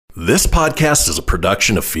This podcast is a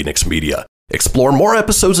production of Phoenix Media. Explore more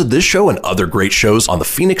episodes of this show and other great shows on the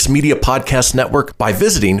Phoenix Media Podcast Network by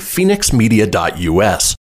visiting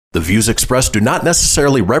phoenixmedia.us. The views expressed do not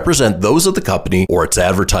necessarily represent those of the company or its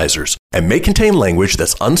advertisers and may contain language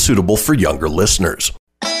that's unsuitable for younger listeners.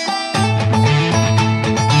 Laugh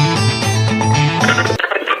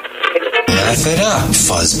it up,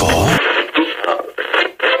 fuzzball.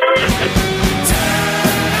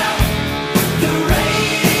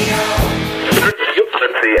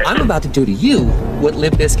 I'm about to do to you what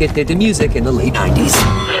Limp Bizkit did to music in the late 90s.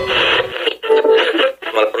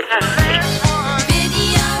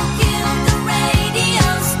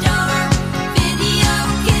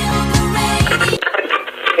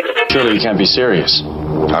 Surely you can't be serious.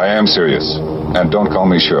 I am serious. And don't call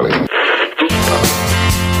me Shirley. Here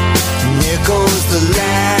goes the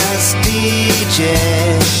last DJ.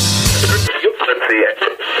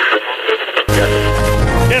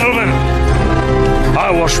 Gentlemen, I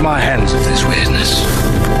wash my hands of this weirdness.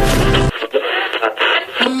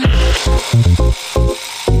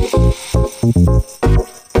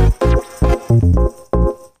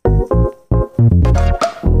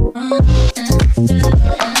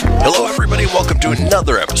 Hello, everybody. Welcome to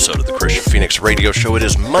another episode of the Christian Phoenix Radio Show. It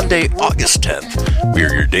is Monday, August 10th. We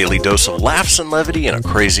are your daily dose of laughs and levity in a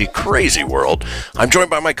crazy, crazy world. I'm joined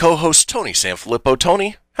by my co-host, Tony Sanfilippo.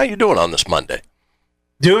 Tony, how you doing on this Monday?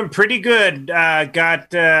 Doing pretty good.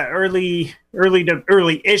 Got early-ish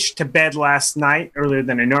to bed last night, earlier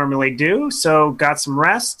than I normally do. So got some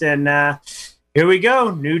rest, and here we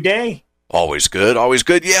go. New day. Always good, always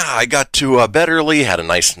good. Yeah, I got to bed early, had a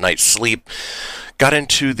nice night's sleep. Got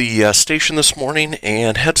into the station this morning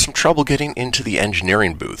and had some trouble getting into the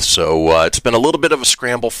engineering booth. So it's been a little bit of a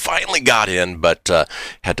scramble. Finally got in, but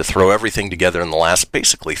had to throw everything together in the last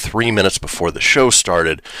basically 3 minutes before the show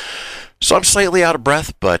started. So I'm slightly out of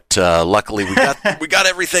breath, but luckily we got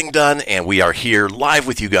everything done, and we are here live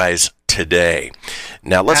with you guys today.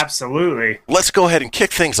 Now let's go ahead and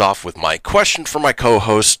kick things off with my question for my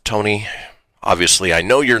co-host, Tony. Obviously, I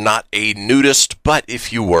know you're not a nudist, but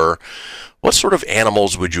if you were, what sort of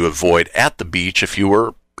animals would you avoid at the beach if you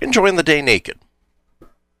were enjoying the day naked?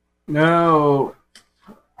 No,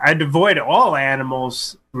 I'd avoid all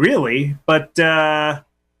animals, really, but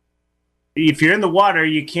if you're in the water,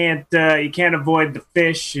 you can't avoid the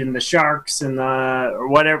fish and the sharks and or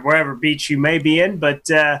wherever beach you may be in. But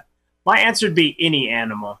my answer would be any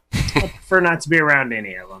animal. I prefer not to be around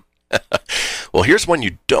any of them. Well, here's one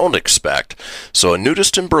you don't expect. So a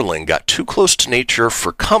nudist in Berlin got too close to nature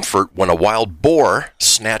for comfort when a wild boar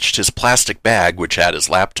snatched his plastic bag, which had his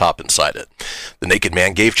laptop inside it. The naked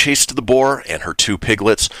man gave chase to the boar and her two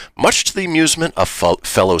piglets, much to the amusement of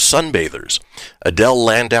fellow sunbathers. Adele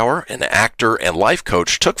Landauer, an actor and life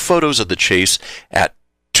coach, took photos of the chase at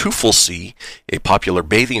Teufelsee, a popular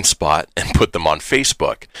bathing spot, and put them on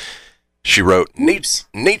Facebook. She wrote,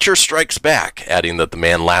 "Nature strikes back," adding that the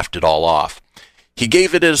man laughed it all off. He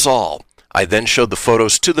gave it his all. I then showed the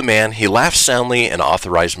photos to the man. He laughed soundly and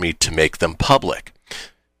authorized me to make them public.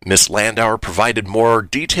 Miss Landauer provided more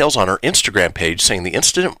details on her Instagram page, saying the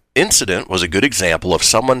incident was a good example of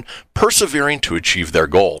someone persevering to achieve their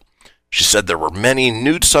goal. She said there were many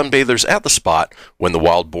nude sunbathers at the spot when the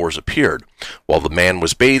wild boars appeared. While the man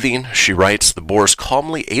was bathing, she writes, the boars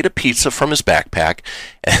calmly ate a pizza from his backpack,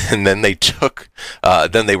 and then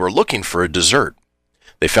they were looking for a dessert.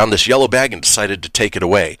 They found this yellow bag and decided to take it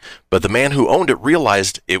away, but the man who owned it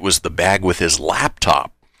realized it was the bag with his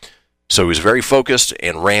laptop. So he was very focused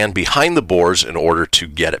and ran behind the boars in order to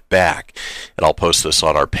get it back. And I'll post this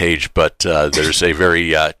on our page, but there's a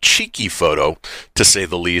very cheeky photo, to say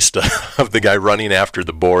the least, of the guy running after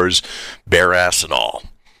the boars, bare ass and all.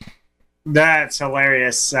 That's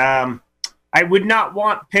hilarious. I would not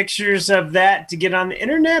want pictures of that to get on the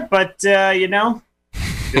internet, but,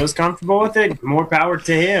 feels comfortable with it. More power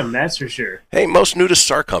to him, that's for sure. Hey, most nudists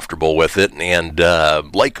are comfortable with it, and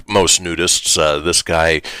like most nudists, this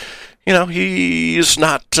guy... he's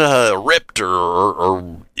not ripped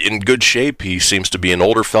or in good shape. He seems to be an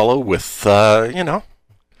older fellow with,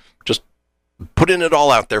 just putting it all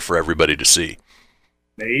out there for everybody to see.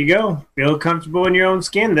 There you go. Feel comfortable in your own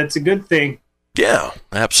skin. That's a good thing. Yeah,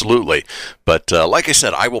 absolutely. But like I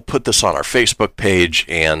said, I will put this on our Facebook page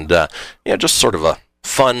and, just sort of a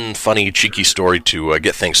fun, funny, cheeky story to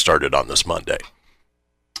get things started on this Monday.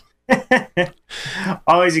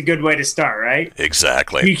 Always a good way to start, right?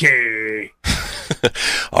 Exactly. PK.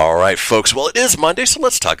 All right, folks. Well, it is Monday, so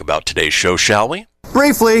let's talk about today's show, shall we?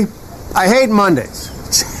 Briefly, I hate Mondays.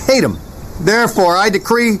 Just hate them. Therefore, I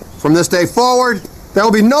decree from this day forward, there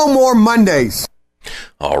will be no more Mondays.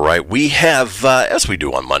 All right, we have, as we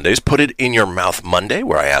do on Mondays, Put It in Your Mouth Monday,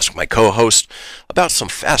 where I ask my co-host about some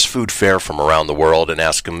fast food fare from around the world and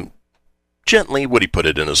ask him gently would he put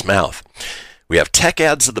it in his mouth. We have Tech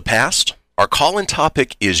Ads of the Past. Our call-in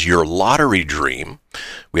topic is your lottery dream.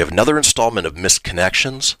 We have another installment of Missed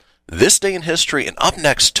Connections, This Day in History, and up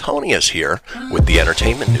next, Tony is here with the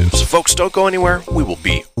entertainment news. Folks, don't go anywhere. We will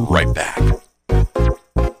be right back.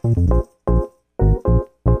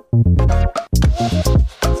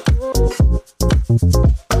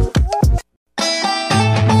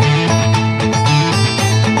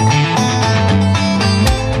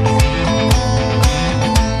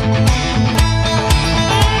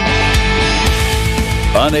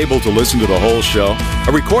 Unable to listen to the whole show?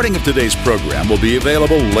 A recording of today's program will be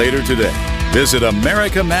available later today. Visit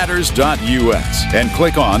americamatters.us and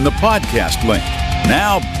click on the podcast link.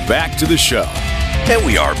 Now, back to the show. And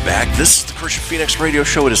we are back. This is the Christian Phoenix Radio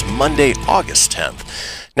Show. It is Monday, August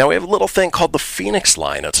 10th. Now, we have a little thing called the Phoenix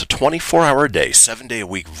Line. It's a 24-hour-a-day,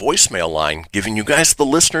 7-day-a-week voicemail line giving you guys, the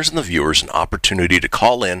listeners and the viewers, an opportunity to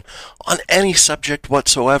call in on any subject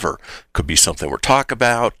whatsoever. Could be something we're talking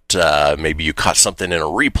about. Maybe you caught something in a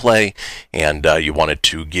replay and you wanted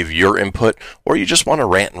to give your input, or you just want to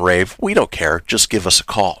rant and rave. We don't care. Just give us a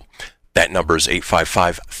call. That number is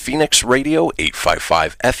 855-PHOENIX-RADIO,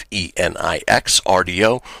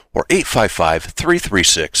 855-FENIX-RDO, or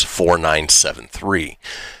 855-336-4973.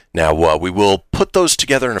 Now, we will put those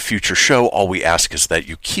together in a future show. All we ask is that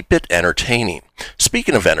you keep it entertaining.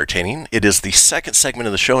 Speaking of entertaining, it is the second segment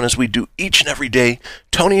of the show, and as we do each and every day,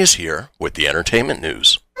 Tony is here with the entertainment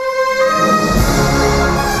news.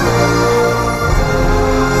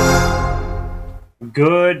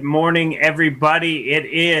 Good morning, everybody. It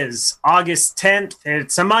is August 10th.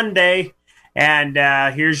 It's a Monday. And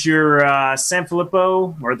here's your San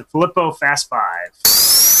Filippo, or the Filippo Fast Five.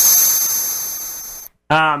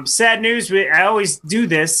 Sad news. I always do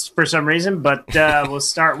this for some reason, but we'll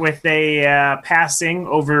start with a passing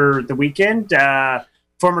over the weekend.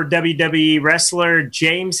 Former WWE wrestler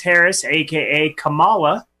James Harris, a.k.a.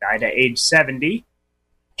 Kamala, died at age 70.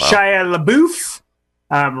 Wow. Shia LaBeouf,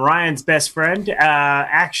 Ryan's best friend,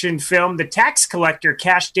 action film The Tax Collector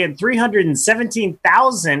cashed in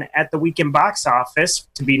 $317,000 at the weekend box office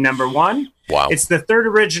to be number one. Wow. It's the third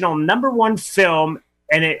original number one film,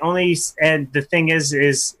 and the thing is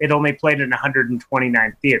it only played in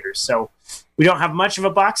 129 theaters. So we don't have much of a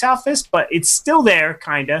box office, but it's still there,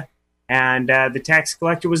 kinda. And The Tax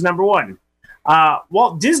Collector was number one.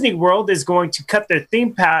 Walt Disney World is going to cut their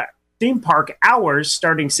theme park hours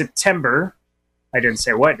starting September. I didn't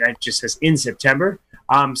say what. It just says in September.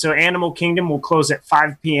 So Animal Kingdom will close at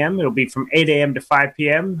 5 p.m. It'll be from 8 a.m. to 5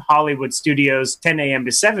 p.m. Hollywood Studios, 10 a.m.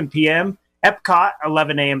 to 7 p.m. Epcot,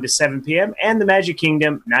 11 a.m. to 7 p.m. And the Magic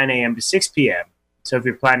Kingdom, 9 a.m. to 6 p.m. So if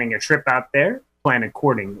you're planning a trip out there, plan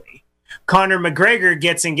accordingly. Conor McGregor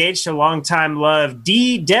gets engaged to longtime love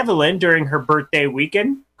Dee Devlin during her birthday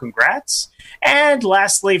weekend. Congrats. And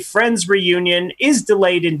lastly, Friends reunion is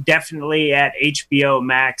delayed indefinitely at HBO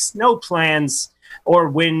Max. No plans or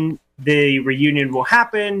when the reunion will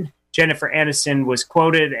happen. Jennifer Aniston was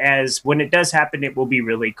quoted as, when it does happen, it will be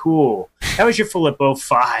really cool. That was your Filippo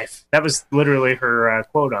 5. That was literally her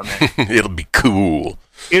quote on that. It'll be cool.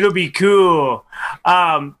 It'll be cool.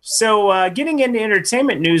 So getting into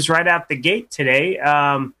entertainment news right out the gate today,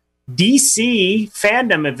 DC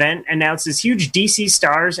fandom event announces huge DC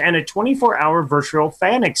stars and a 24-hour virtual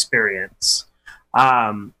fan experience.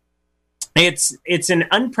 It's an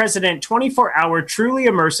unprecedented 24-hour, truly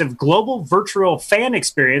immersive global virtual fan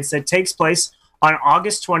experience that takes place on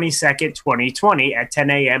August 22nd, 2020 at 10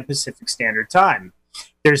 a.m. Pacific Standard Time.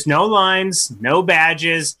 There's no lines, no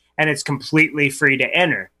badges, and it's completely free to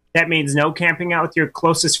enter. That means no camping out with your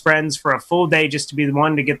closest friends for a full day just to be the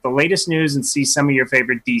one to get the latest news and see some of your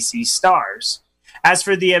favorite DC stars. As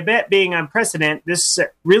for the event being unprecedented, this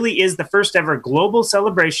really is the first ever global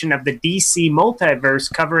celebration of the DC multiverse,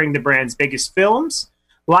 covering the brand's biggest films,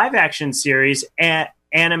 live action series,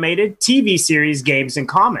 animated TV series, games, and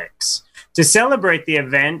comics. To celebrate the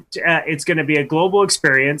event, it's going to be a global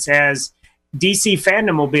experience, as DC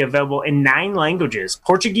fandom will be available in 9 languages: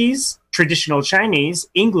 Portuguese, traditional Chinese,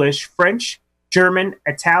 English, French, German,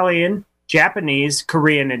 Italian, Japanese,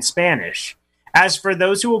 Korean, and Spanish. As for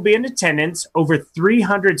those who will be in attendance, over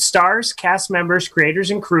 300 stars, cast members, creators,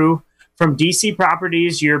 and crew from DC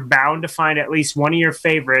properties. You're bound to find at least one of your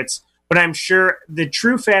favorites, but I'm sure the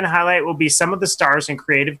true fan highlight will be some of the stars and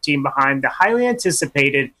creative team behind the highly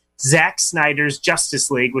anticipated Zack Snyder's Justice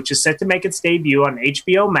League, which is set to make its debut on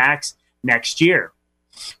HBO Max next year.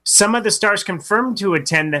 Some of the stars confirmed to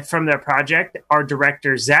attend from the project are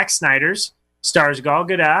director Zack Snyder's stars Gal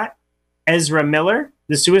Gadot, Ezra Miller.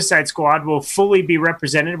 The Suicide Squad will fully be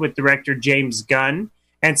represented with director James Gunn,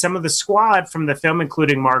 and some of the squad from the film,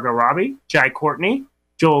 including Margot Robbie, Jai Courtney,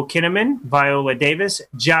 Joel Kinnaman, Viola Davis,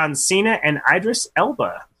 John Cena, and Idris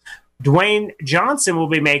Elba. Dwayne Johnson will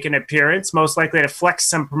be making an appearance, most likely to flex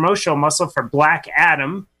some promotional muscle for Black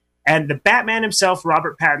Adam. And the Batman himself,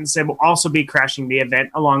 Robert Pattinson, will also be crashing the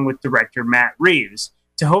event along with director Matt Reeves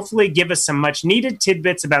to hopefully give us some much-needed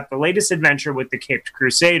tidbits about the latest adventure with the Caped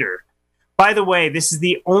Crusader. By the way, this is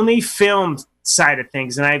the only film side of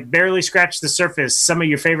things, and I barely scratched the surface. Some of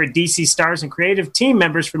your favorite DC stars and creative team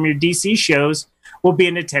members from your DC shows will be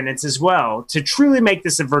in attendance as well to truly make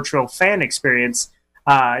this a virtual fan experience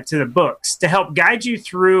to the books. To help guide you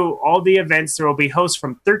through all the events, there will be hosts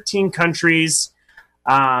from 13 countries.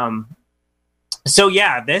 So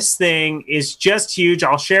yeah, this thing is just huge.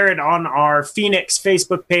 I'll share it on our Phoenix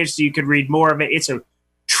Facebook page so you can read more of it. It's a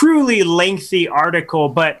truly lengthy article,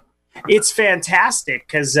 but it's fantastic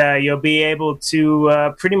because you'll be able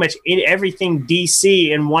to pretty much everything DC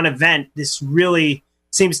in one event. This really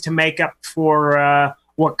seems to make up for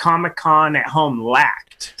what Comic-Con at home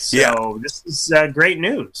lacked. So This is great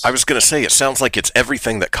news. I was going to say, it sounds like it's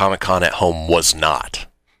everything that Comic-Con at home was not.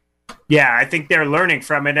 Yeah, I think they're learning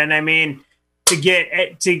from it. And I mean, to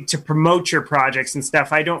get to promote your projects and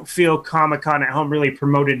stuff, I don't feel Comic-Con at home really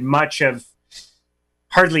promoted much of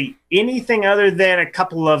hardly anything other than a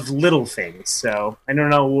couple of little things. So I don't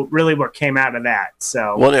know really what came out of that.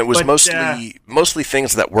 So well, it was mostly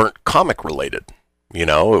things that weren't comic related. You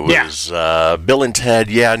know, it was Bill and Ted.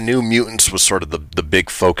 Yeah, New Mutants was sort of the big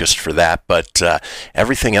focus for that, but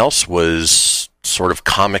everything else was sort of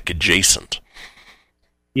comic adjacent.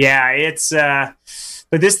 Yeah, it's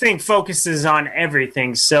but this thing focuses on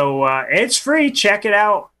everything, so it's free. Check it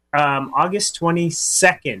out. August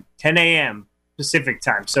 22nd, 10 a.m. Pacific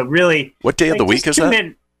time. So really, what day of the week is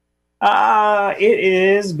that? It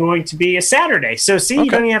is going to be a Saturday. So see, you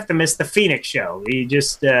don't even have to miss the Phoenix show. You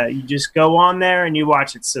just go on there and you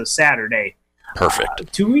watch it. So Saturday.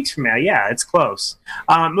 Perfect. 2 weeks from now. Yeah, it's close.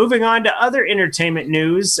 Moving on to other entertainment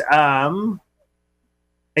news. Sorry,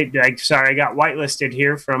 I got whitelisted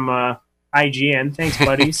here from IGN. Thanks,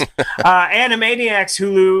 buddies. Animaniacs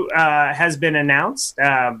Hulu has been announced,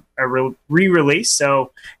 a re-release.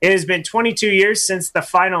 So it has been 22 years since the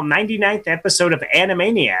final 99th episode of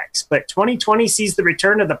Animaniacs, but 2020 sees the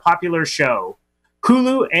return of the popular show.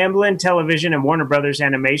 Hulu, Amblin Television, and Warner Brothers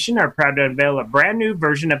Animation are proud to unveil a brand new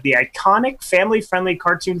version of the iconic family-friendly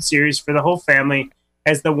cartoon series for the whole family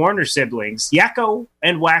as the Warner siblings, Yakko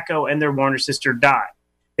and Wacko, and their Warner sister Dot.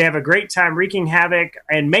 They have a great time wreaking havoc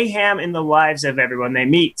and mayhem in the lives of everyone they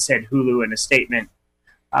meet, said Hulu in a statement.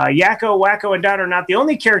 Yakko, Wacko, and Dot are not the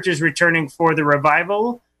only characters returning for the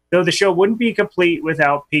revival, though the show wouldn't be complete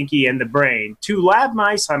without Pinky and the Brain, two lab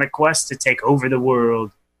mice on a quest to take over the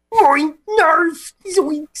world. Oink, narf,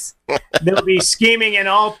 zoinks. They'll be scheming in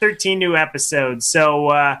all 13 new episodes.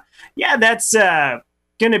 So, that's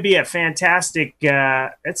going to be a fantastic.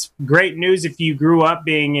 That's great news if you grew up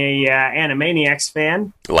being a Animaniacs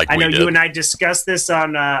fan. Like I know we did. you and I discussed this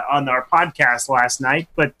on our podcast last night,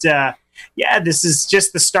 but this is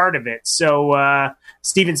just the start of it. So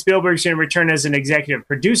Steven Spielberg's going to return as an executive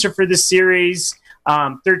producer for the series.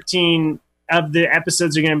 13 of the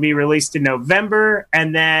episodes are going to be released in November,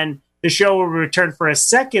 and then the show will return for a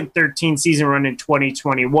second 13 season run in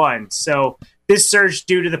 2021. So this surged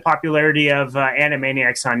due to the popularity of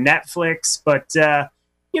Animaniacs on Netflix. But,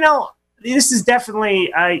 this is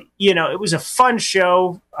definitely, it was a fun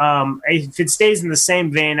show. If it stays in the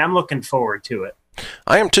same vein, I'm looking forward to it.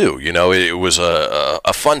 I am too. You know, it was a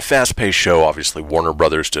fun, fast-paced show. Obviously, Warner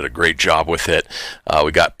Brothers did a great job with it.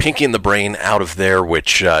 We got Pinky and the Brain out of there,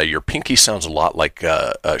 which your Pinky sounds a lot like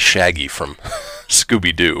Shaggy from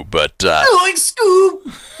Scooby-Doo. But I like Scoob!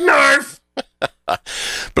 Nerf!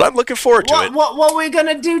 But I'm looking forward to it. What are we going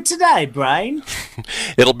to do today, Brian?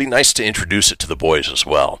 It'll be nice to introduce it to the boys as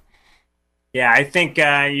well. Yeah, I think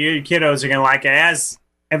your kiddos are going to like it, as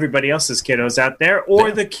everybody else's kiddos out there,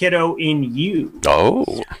 or the kiddo in you.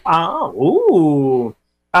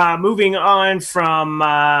 Moving on from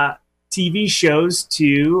TV shows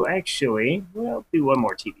to, actually, we'll do one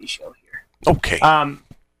more TV show here. Okay.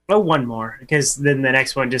 One more, because then the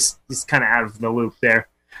next one just is kind of out of the loop there.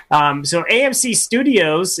 So AMC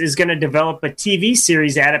Studios is going to develop a TV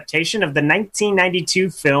series adaptation of the 1992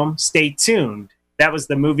 film Stay Tuned. That was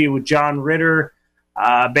the movie with John Ritter.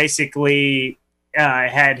 Basically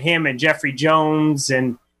had him and Jeffrey Jones,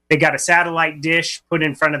 and they got a satellite dish put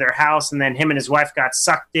in front of their house, and then him and his wife got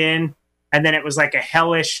sucked in, and then it was like a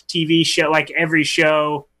hellish TV show, like every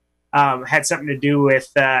show had something to do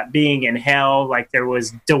with being in hell. Like there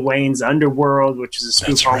was Dwayne's Underworld, which is a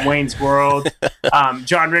spoof on Wayne's World.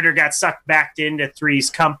 John Ritter got sucked back into Three's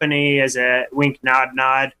Company as a wink, nod,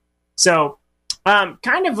 nod. So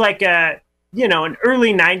kind of like an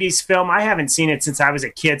early 90s film. I haven't seen it since I was a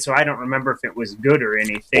kid, so I don't remember if it was good or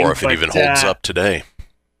anything. Or if it even holds up today.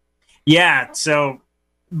 Yeah,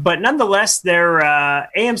 but nonetheless, their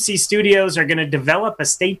AMC Studios are going to develop a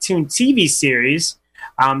Stay Tuned TV series.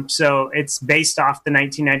 So it's based off the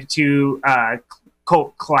 1992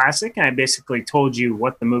 cult classic, and I basically told you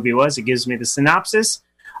what the movie was. It gives me the synopsis.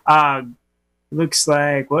 Looks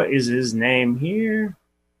like, what is his name here?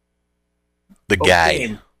 The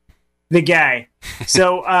guy.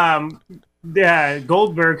 So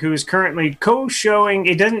Goldberg, who is currently co-showing,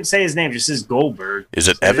 it doesn't say his name, it just says Goldberg. Is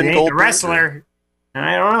it Evan Goldberg? The wrestler.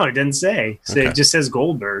 I don't know. It doesn't say. So It just says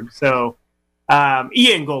Goldberg. So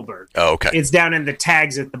Ian Goldberg. Oh, okay. It's down in the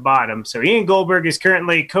tags at the bottom. So Ian Goldberg is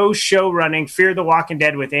currently co-show running Fear the Walking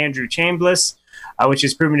Dead with Andrew Chambliss, which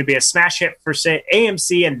has proven to be a smash hit for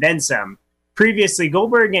AMC and then some. Previously,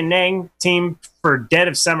 Goldberg and Nang teamed for Dead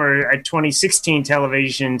of Summer, a 2016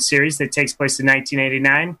 television series that takes place in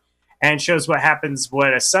 1989 and shows what happens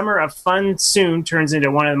when a summer of fun soon turns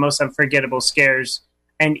into one of the most unforgettable scares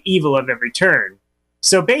and evil of every turn.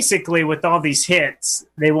 So basically, with all these hits,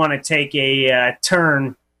 they want to take a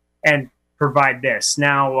turn and provide this.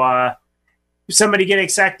 Now, if somebody getting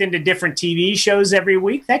sucked into different TV shows every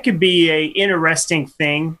week, that could be an interesting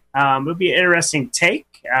thing. It would be an interesting take.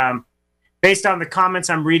 Based on the comments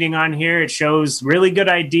I'm reading on here, it shows really good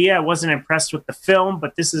idea. I wasn't impressed with the film,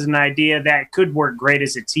 but this is an idea that could work great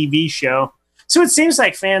as a TV show. So it seems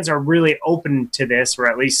like fans are really open to this, or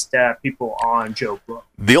at least people on Joe Blow.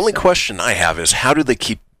 The only question I have is, how do they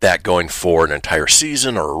keep that going for an entire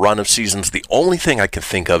season or a run of seasons? The only thing I can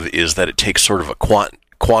think of is that it takes sort of a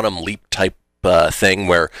quantum leap type thing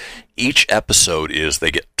where each episode is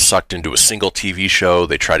they get sucked into a single TV show,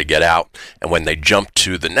 they try to get out, and when they jump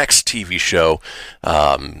to the next TV show,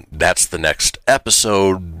 that's the next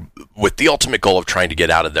episode with the ultimate goal of trying to get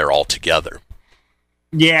out of there altogether.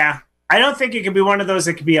 Yeah. I don't think it could be one of those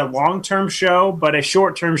that could be a long-term show, but a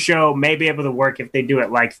short-term show may be able to work if they do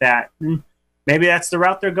it like that. Maybe that's the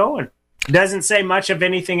route they're going. It doesn't say much of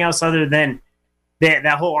anything else other than that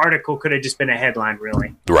whole article could have just been a headline,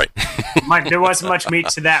 really. Right. There wasn't much meat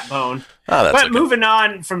to that bone. But okay. Moving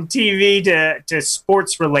on from TV to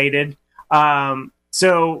sports-related.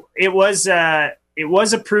 So it was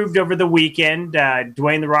approved over the weekend.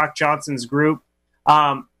 Dwayne "The Rock" Johnson's group,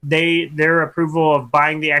 their approval of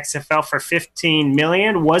buying the XFL for $15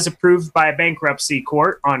 million was approved by a bankruptcy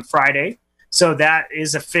court on Friday. So that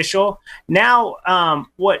is official. Now,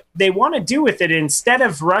 what they want to do with it, instead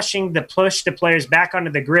of rushing the push the players back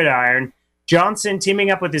onto the gridiron, Johnson,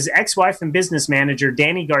 teaming up with his ex-wife and business manager,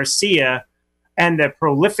 Danny Garcia, and the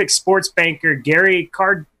prolific sports banker, Gary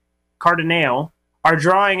Cardinale, are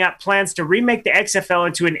drawing up plans to remake the XFL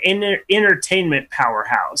into an entertainment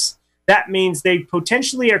powerhouse. That means they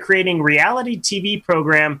potentially are creating reality TV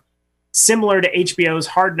program similar to HBO's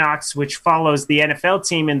Hard Knocks, which follows the NFL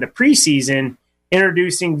team in the preseason,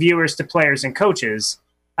 introducing viewers to players and coaches.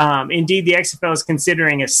 Indeed, the XFL is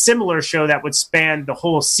considering a similar show that would span the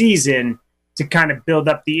whole season to kind of build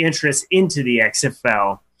up the interest into the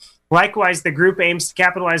XFL. Likewise, the group aims to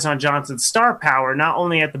capitalize on Johnson's star power, not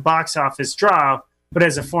only at the box office draw, but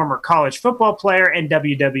as a former college football player and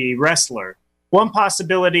WWE wrestler. One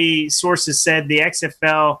possibility, sources said, the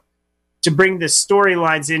XFL to bring the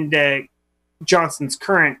storylines into Johnson's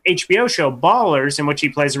current HBO show, Ballers, in which he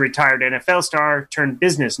plays a retired NFL star turned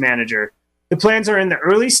business manager. The plans are in the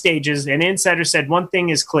early stages, and insiders said one thing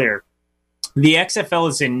is clear. The XFL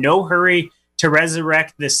is in no hurry to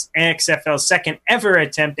resurrect this XFL's second ever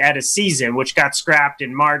attempt at a season, which got scrapped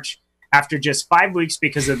in March after just 5 weeks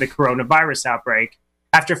because of the coronavirus outbreak.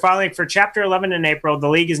 After filing for Chapter 11 in April, the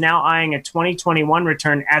league is now eyeing a 2021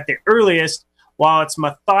 return at the earliest, while it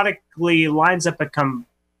methodically lines up a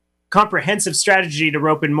comprehensive strategy to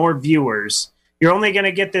rope in more viewers. You're only going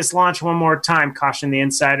to get this launch one more time, cautioned the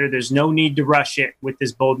insider. There's no need to rush it with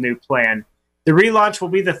this bold new plan. The relaunch will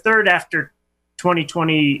be the third after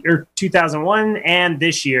 2020 or 2001 and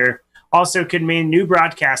this year. Also could mean new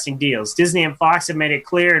broadcasting deals. Disney and Fox have made it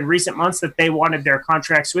clear in recent months that they wanted their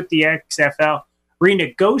contracts with the XFL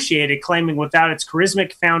renegotiated, claiming without its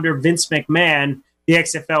charismatic founder, Vince McMahon, the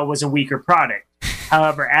XFL was a weaker product.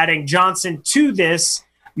 However, adding Johnson to this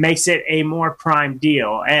makes it a more prime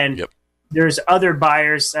deal. And there's other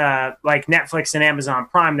buyers like Netflix and Amazon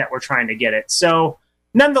Prime that were trying to get it. So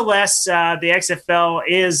nonetheless, the XFL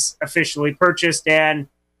is officially purchased, and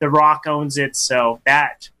The Rock owns it, so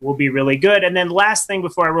that will be really good. And then last thing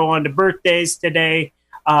before I roll on to birthdays today,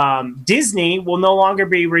 Disney will no longer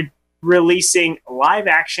be releasing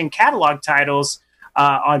live-action catalog titles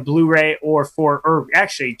on Blu-ray or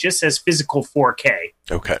actually just as physical 4K.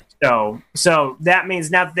 Okay. So that means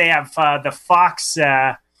now that they have the Fox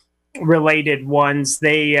related ones,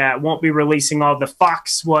 they won't be releasing all the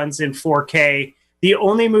Fox ones in 4K. The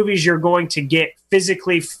only movies you're going to get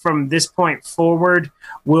physically from this point forward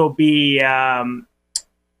will be Star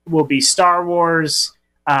Wars,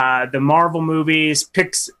 the Marvel movies,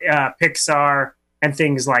 Pixar, and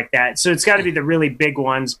things like that. So it's got to be the really big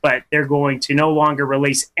ones, but they're going to no longer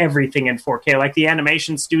release everything in 4K. Like the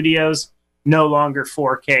animation studios, no longer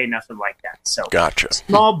 4K, nothing like that. So gotcha.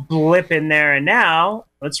 Small blip in there. And now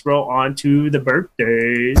let's roll on to the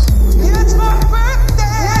birthdays. It's my birthday!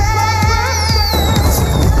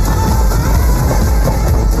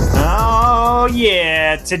 Oh,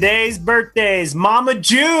 yeah. Today's birthdays. Mama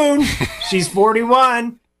June. She's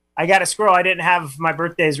 41. I got to scroll. I didn't have my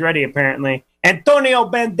birthdays ready, apparently. Antonio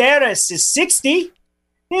Banderas is 60.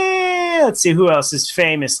 Let's see who else is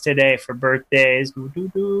famous today for birthdays.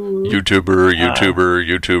 YouTuber. Yeah,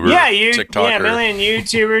 TikToker. Yeah, a million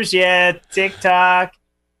YouTubers. Yeah, TikTok,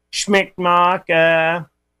 Schmickmock.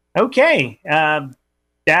 Okay,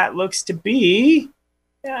 that looks to be.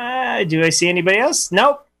 Do I see anybody else?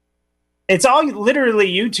 Nope. It's all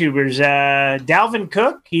literally YouTubers. Dalvin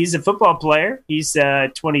Cook, he's a football player. He's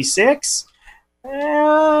 26.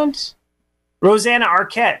 And Rosanna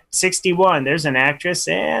Arquette, 61. There's an actress,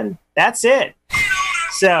 and that's it.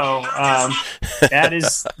 So that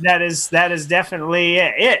is definitely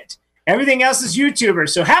it. Everything else is YouTubers.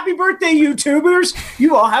 So happy birthday, YouTubers!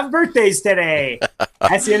 You all have birthdays today.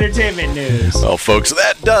 That's the entertainment news. Well, folks,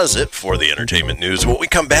 that does it for the entertainment news. When we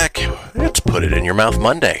come back, let's put it in your mouth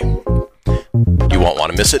Monday. You won't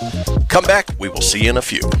want to miss it. Come back. We will see you in a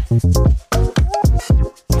few.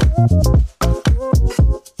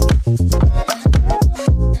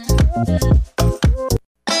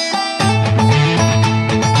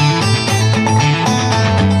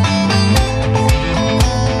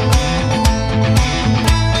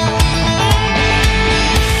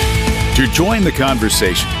 To join the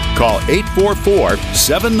conversation, call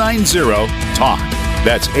 844-790-TALK.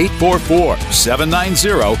 That's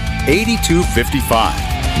 844-790-8255.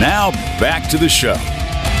 Now, back to the show.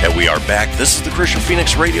 And we are back. This is the Christian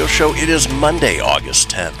Phoenix Radio Show. It is Monday, August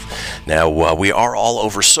 10th. Now, we are all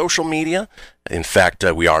over social media. In fact,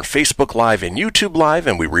 we are on Facebook Live and YouTube Live,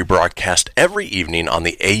 and we rebroadcast every evening on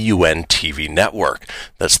the AUN TV network.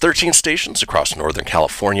 That's 13 stations across Northern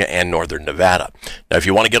California and Northern Nevada. Now, if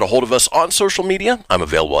you want to get a hold of us on social media, I'm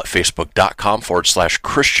available at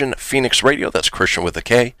facebook.com/Christian Phoenix Radio. That's Christian with a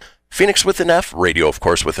K. Phoenix with an F, radio, of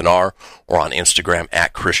course, with an R, or on Instagram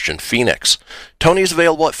at Christian Phoenix. Tony's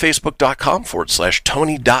available at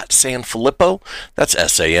facebook.com/Tony.Sanfilippo. That's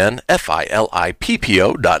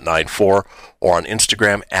SANFILIPPO.94, or on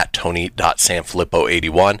Instagram at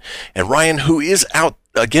Tony.Sanfilippo81. And Ryan, who is out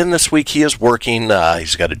again this week, he is working.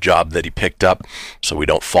 He's got a job that he picked up, so we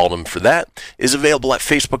don't fault him for that, is available at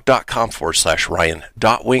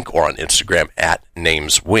facebook.com/Ryan.Wink, or on Instagram at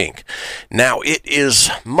NamesWink. Now, it is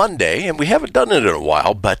Monday, and we haven't done it in a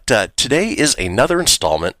while, but today is another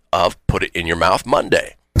installment of Put It in Your Mouth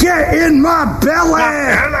Monday. Get in my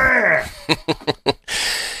belly!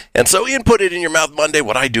 And so in Put It in Your Mouth Monday,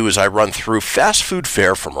 what I do is I run through fast food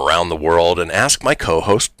fare from around the world and ask my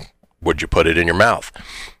co-host, would you put it in your mouth?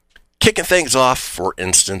 Kicking things off, for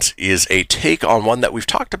instance, is a take on one that we've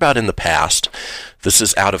talked about in the past. This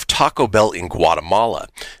is out of Taco Bell in Guatemala.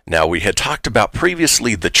 Now, we had talked about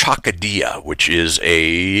previously the chocadilla, which is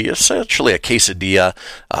essentially a quesadilla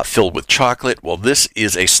filled with chocolate. Well, this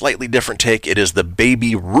is a slightly different take. It is the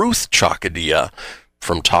Baby Ruth chocadilla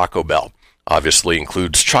from Taco Bell. Obviously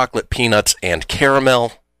includes chocolate, peanuts, and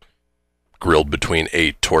caramel, grilled between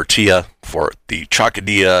a tortilla for the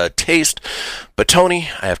chocadilla taste. But Tony,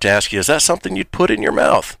 I have to ask you, is that something you'd put in your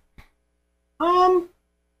mouth? How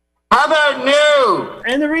about no?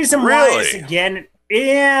 And the reason why is, again,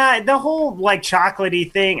 the whole like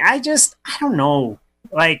chocolatey thing. I don't know.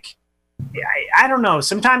 Like, I don't know.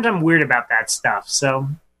 Sometimes I'm weird about that stuff. So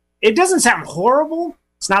it doesn't sound horrible.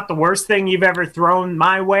 It's not the worst thing you've ever thrown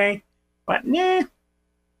my way, but nah.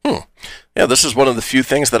 Yeah, this is one of the few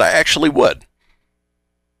things that I actually would.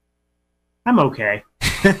 I'm okay.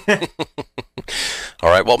 All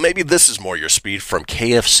right, well, maybe this is more your speed. From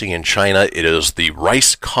KFC in China, it is the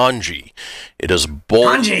rice congee. It is a bowl.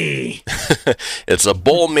 Congee! It's a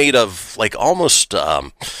bowl made of, like, almost,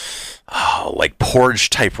 like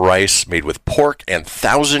porridge-type rice made with pork and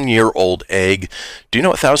 1,000-year-old egg. Do you know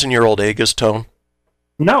what 1,000-year-old egg is, Tone?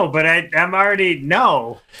 No, but I'm already,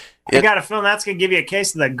 no. I got a feeling that's going to give you a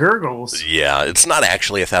case of the gurgles. Yeah, it's not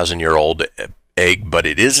actually a 1,000-year-old egg, but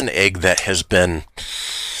it is an egg that has been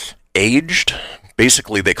aged.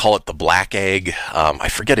 Basically, they call it the black egg. I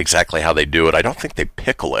forget exactly how they do it. I don't think they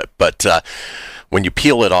pickle it, but when you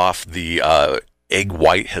peel it off, the egg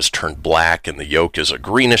white has turned black, and the yolk is a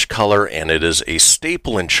greenish color, and it is a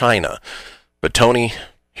staple in China. But Tony,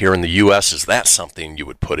 here in the U.S., is that something you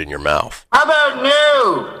would put in your mouth? How about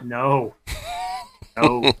new? No.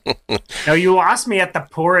 No. No, you lost me at the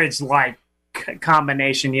porridge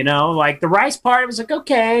combination, like the rice part was like,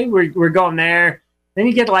 okay, we're going there. Then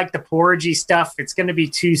you get like the porridgey stuff, it's going to be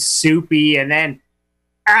too soupy, and then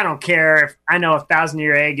I don't care if I know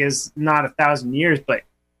 1,000-year egg is not 1,000 years, but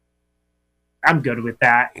I'm good with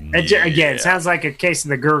that. Yeah. Again, it sounds like a case of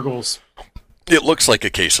the gurgles. It looks like a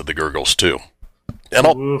case of the gurgles too. And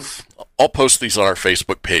I'll post these on our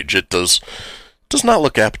Facebook page. It does not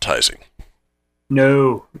look appetizing.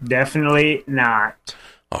 No, definitely not.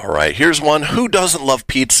 All right, here's one. Who doesn't love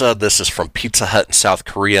pizza? This is from Pizza Hut in South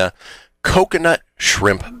Korea. Coconut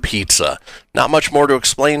shrimp pizza. Not much more to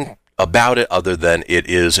explain about it other than it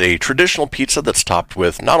is a traditional pizza that's topped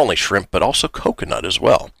with not only shrimp but also coconut as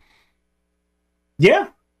well. Yeah.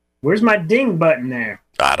 Where's my ding button there?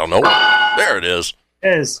 I don't know. There it is.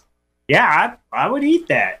 Yeah, I would eat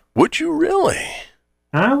that. Would you really?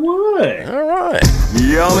 I would. All right.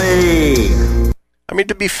 Yummy! I mean,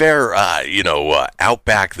 to be fair,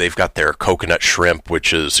 Outback, they've got their coconut shrimp,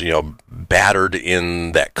 which is, battered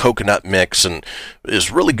in that coconut mix and is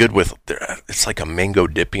really good with, it's like a mango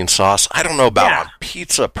dipping sauce. I don't know about on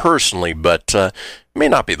pizza personally, but may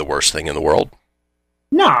not be the worst thing in the world.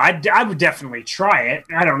 No, I would definitely try it.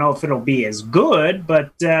 I don't know if it'll be as good,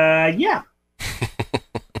 but yeah.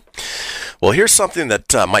 Well, here's something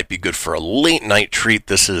that might be good for a late night treat.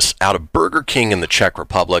 This is out of Burger King in the Czech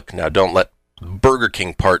Republic. Now, don't let Burger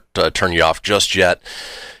King part turn you off just yet.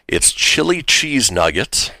 It's chili cheese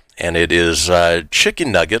nuggets, and it is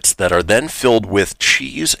chicken nuggets that are then filled with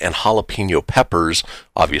cheese and jalapeno peppers,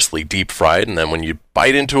 obviously deep fried, and then when you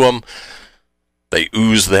bite into them, they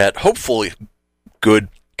ooze that hopefully good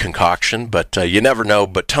concoction, but you never know.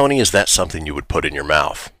 But Tony, is that something you would put in your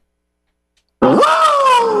mouth?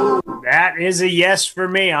 That is a yes for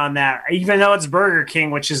me on that, even though it's Burger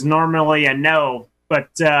King, which is normally a no. But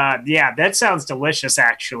yeah, that sounds delicious,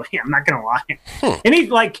 actually. I'm not going to lie. Any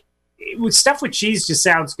stuff with cheese just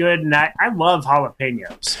sounds good, and I love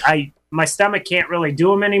jalapenos. My stomach can't really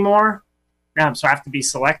do them anymore, so I have to be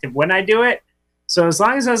selective when I do it. So as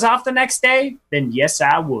long as I was off the next day, then yes,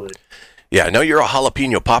 I would. Yeah, I know you're a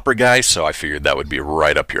jalapeno popper guy, so I figured that would be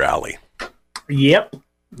right up your alley. Yep,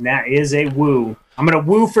 that is a woo. I'm going to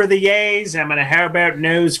woo for the yays. I'm going to how about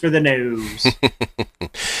no's for the no's.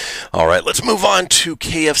 All right, let's move on to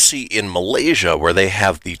KFC in Malaysia, where they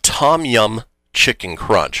have the Tom Yum Chicken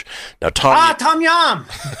Crunch. Now, Tom Yum!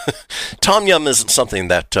 Tom Yum isn't something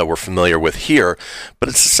that we're familiar with here, but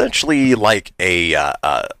it's essentially like a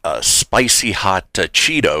spicy hot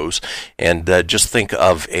Cheetos, and just think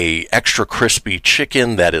of a extra crispy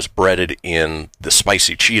chicken that is breaded in the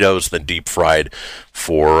spicy Cheetos, then deep fried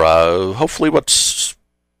for hopefully what's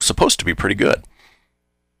supposed to be pretty good.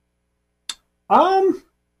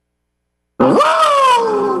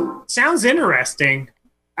 Sounds interesting.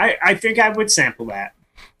 I think I would sample that.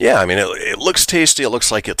 Yeah, I mean, it looks tasty. It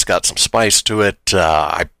looks like it's got some spice to it.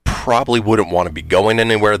 I probably wouldn't want to be going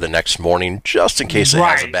anywhere the next morning just in case it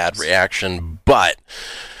has a bad reaction. But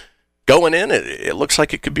going in, it looks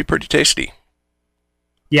like it could be pretty tasty.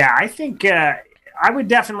 Yeah, I think I would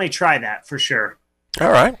definitely try that for sure. All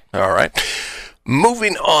right.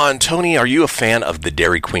 Moving on, Tony, are you a fan of the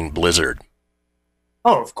Dairy Queen Blizzard?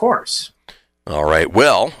 Oh, of course. All right.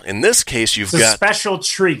 Well, in this case, it's a special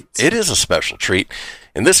treat. It is a special treat.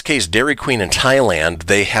 In this case, Dairy Queen in Thailand,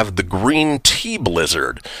 they have the green tea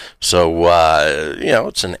blizzard. So,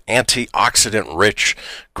 it's an antioxidant-rich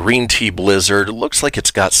green tea blizzard. It looks like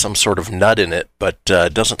it's got some sort of nut in it, but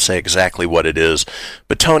doesn't say exactly what it is.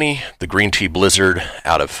 But, Tony, the green tea blizzard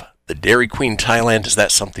out of the Dairy Queen Thailand, is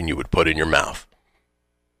that something you would put in your mouth?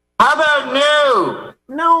 How about new?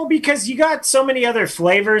 No, because you got so many other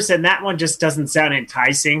flavors, and that one just doesn't sound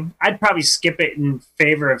enticing. I'd probably skip it in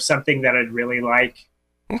favor of something that I'd really like.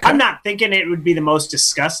 Okay. I'm not thinking it would be the most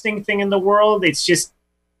disgusting thing in the world. It's just,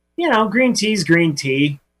 green tea's green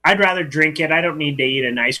tea. I'd rather drink it. I don't need to eat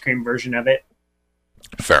an ice cream version of it.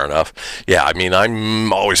 Fair enough. Yeah, I mean,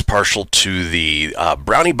 I'm always partial to the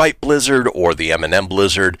Brownie Bite Blizzard or the M&M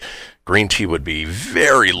Blizzard. green tea would be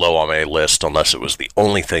very low on my list unless it was the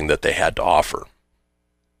only thing that they had to offer.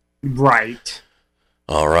 Right.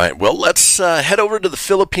 All right, well, let's head over to the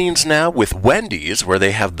Philippines now with Wendy's, where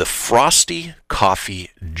they have the Frosty Coffee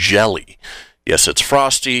Jelly. Yes, it's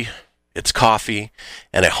frosty, it's coffee,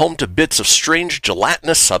 and at home to bits of strange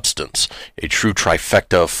gelatinous substance. A true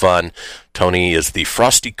trifecta of fun. Tony, is the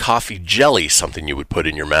Frosty Coffee Jelly something you would put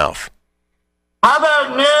in your mouth? How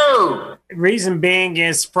about Nude? Reason being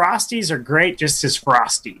is Frosties are great just as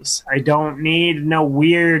Frosties. I don't need no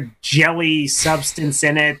weird jelly substance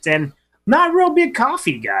in it, and I'm not a real big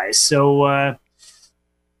coffee guy. So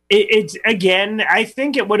it's again, I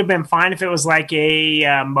think it would have been fine if it was like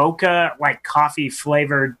a mocha, like coffee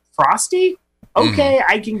flavored Frosty. Okay,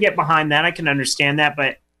 I can get behind that. I can understand that,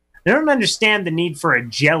 but I don't understand the need for a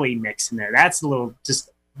jelly mix in there. That's a little just.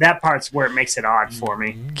 That part's where it makes it odd for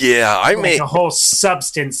me. Yeah, I'm a whole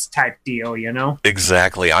substance type deal, you know?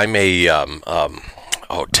 Exactly. I'm a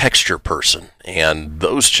texture person, and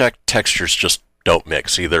those textures just don't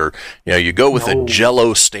mix. Either you go with a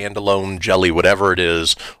Jell-O standalone jelly, whatever it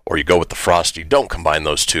is, or you go with the Frosty. Don't combine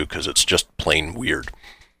those two because it's just plain weird.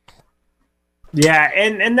 Yeah,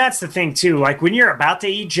 and that's the thing too. Like when you're about to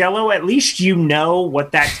eat Jell-O, at least you know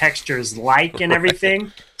what that texture is like and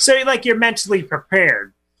everything. So like you're mentally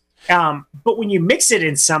prepared. But when you mix it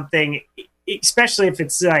in something, especially if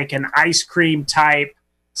it's like an ice cream type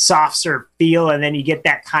soft serve feel, and then you get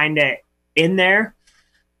that kind of in there,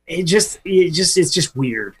 it's just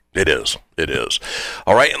weird. It is.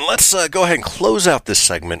 All right, and let's go ahead and close out this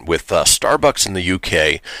segment with Starbucks in the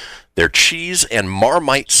UK. Their cheese and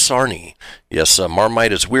Marmite sarnie. Yes,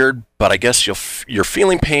 Marmite is weird, but I guess you're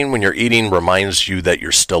feeling pain when you're eating reminds you that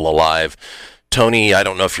you're still alive. Tony, I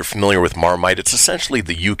don't know if you're familiar with Marmite. It's essentially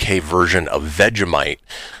the UK version of Vegemite.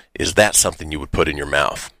 Is that something you would put in your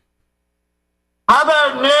mouth? How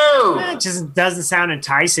about Nude? It just doesn't sound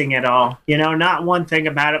enticing at all. Not one thing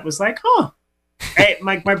about it was like, hey,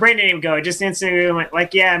 my brain didn't even go. It just instantly went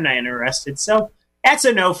like, yeah, I'm not interested. So that's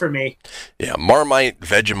a no for me. Yeah, Marmite,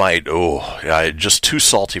 Vegemite, just too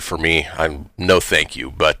salty for me. No thank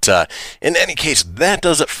you. But in any case, that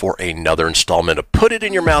does it for another installment of Put It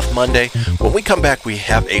in Your Mouth Monday. When we come back, we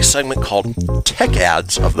have a segment called Tech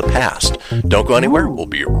Ads of the Past. Don't go anywhere. We'll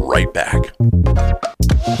be right back.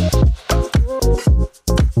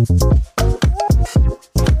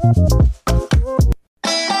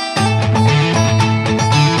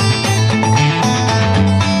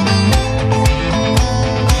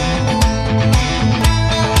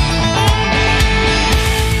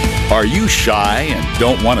 Are you shy and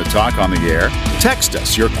don't want to talk on the air? Text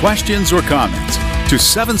us your questions or comments to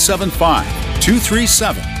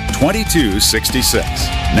 775-237-2266.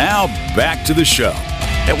 Now back to the show.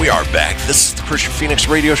 And we are back. This is the Christian Phoenix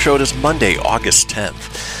Radio Show. It is Monday, August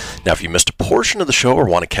 10th. Now, if you missed a portion of the show or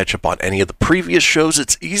want to catch up on any of the previous shows,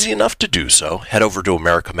 it's easy enough to do so. Head over to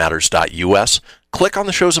americamatters.us, click on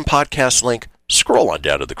the shows and podcasts link, scroll on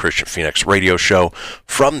down to the Christian Phoenix Radio Show.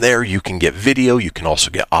 From there, you can get video. You can also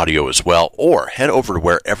get audio as well. Or head over to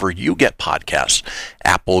wherever you get podcasts.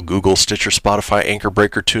 Apple, Google, Stitcher, Spotify, Anchor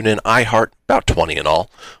Breaker, TuneIn, iHeart, about 20 in all.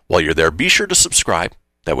 While you're there, be sure to subscribe.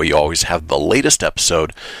 That way you always have the latest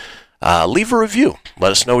episode. Leave a review.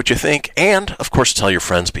 Let us know what you think. And, of course, tell your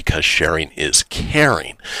friends because sharing is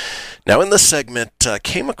caring. Now, in this segment,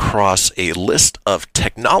 came across a list of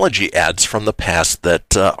technology ads from the past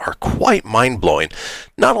that are quite mind-blowing,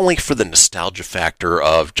 not only for the nostalgia factor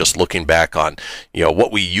of just looking back on,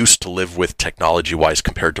 what we used to live with technology-wise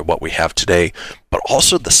compared to what we have today, but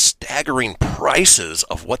also the staggering prices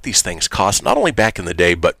of what these things cost, not only back in the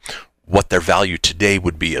day, but what their value today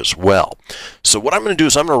would be as well. So what I'm going to do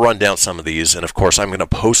is I'm going to run down some of these, and of course I'm going to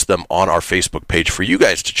post them on our Facebook page for you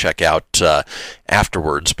guys to check out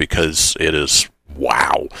afterwards because it is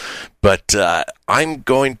wow. But I'm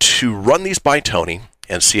going to run these by Tony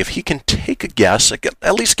and see if he can take a guess,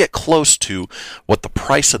 at least get close to what the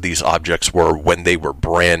price of these objects were when they were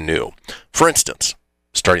brand new. For instance,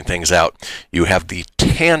 starting things out, you have the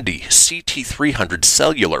Tandy CT300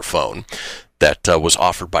 cellular phone that was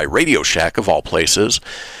offered by Radio Shack, of all places.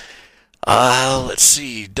 Let's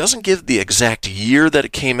see. Doesn't give the exact year that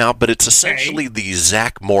it came out, but it's essentially the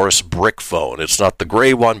Zach Morris brick phone. It's not the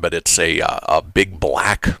gray one, but it's a big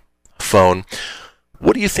black phone.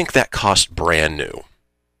 What do you think that cost brand new?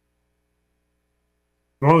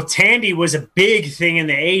 Well, Tandy was a big thing in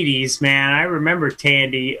the 80s, man. I remember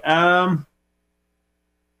Tandy.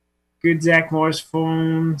 Good Zach Morris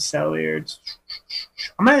phone, cellular.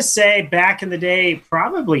 I'm going to say back in the day,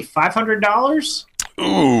 probably $500.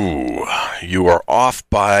 Ooh, you are off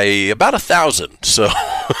by about 1,000. So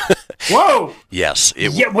Whoa! Yes.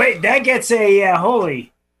 Wait, that gets a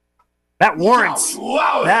holy. That warrants.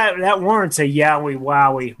 That warrants a yowie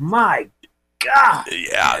wowie. My God.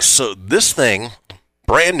 Yeah. So this thing,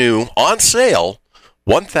 brand new, on sale,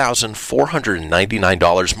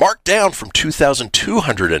 $1,499, marked down from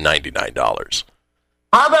 $2,299.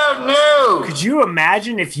 How about new? Could you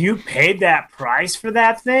imagine if you paid that price for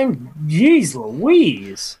that thing? Jeez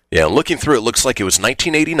Louise. Yeah, looking through it, looks like it was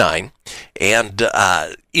 1989, and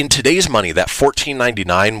in today's money, that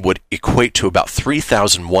 $1,499 would equate to about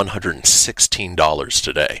 $3,116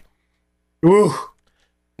 today. Ooh.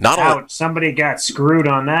 Ouch, somebody got screwed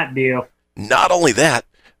on that deal. Not only that,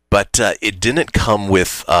 but it didn't come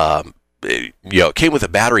with, it came with a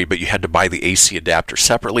battery, but you had to buy the AC adapter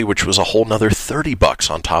separately, which was a whole nother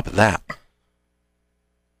 $30 on top of that.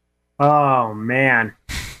 Oh, man.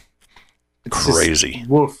 Crazy.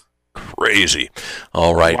 Woof. Crazy.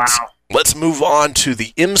 All right. Wow. Let's move on to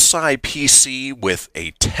the MSI PC with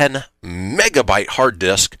a 10 megabyte hard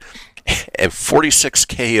disk and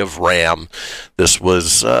 46K of RAM. This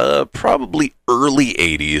was probably early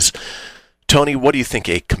 80s. Tony, what do you think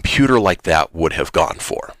a computer like that would have gone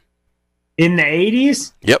for? In the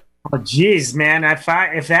 80s? Yep. Oh, geez, man. If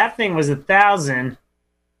that thing was 1,000,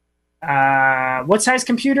 what size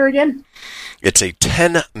computer again? It's a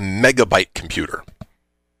 10 megabyte computer.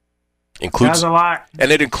 That's a lot.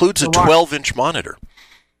 And it includes a 12-inch monitor.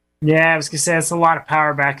 Yeah, I was going to say that's a lot of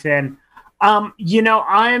power back then. I'm going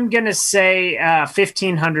to say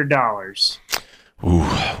 $1,500.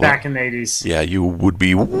 Back in the 80s. Yeah, you would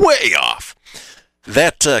be way off.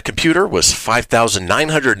 That computer was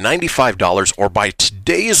 $5,995, or by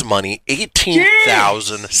today's money,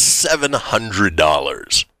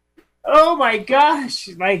 $18,700. Oh my gosh!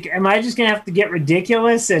 Like, am I just gonna have to get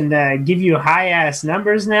ridiculous and give you high-ass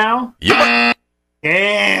numbers now?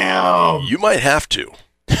 Damn! You might have to.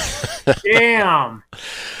 Damn!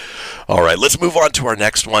 All right, let's move on to our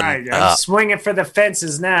next one. I'm swinging for the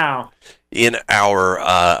fences now. In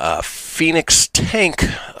our Phoenix Tank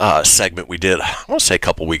segment we did, I want to say a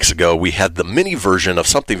couple weeks ago, we had the mini version of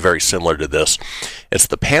something very similar to this. It's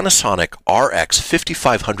the Panasonic RX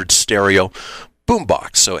 5500 stereo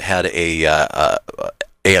boombox. So it had a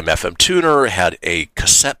AM/FM tuner, it had a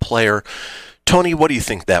cassette player. Tony, what do you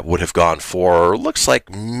think that would have gone for? Looks like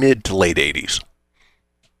mid to late 80s.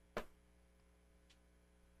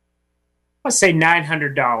 Let's say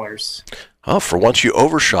 $900. Oh, for once you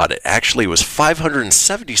overshot it. Actually, it was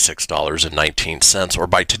 $576.19, or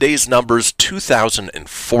by today's numbers,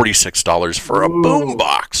 $2,046 for a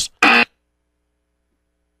boombox.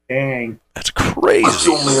 Dang. That's crazy. My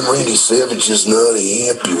soul man Randy Savage is not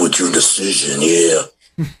happy with your decision, yeah.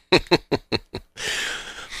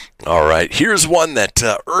 All right, here's one that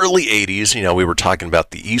early 80s, we were talking about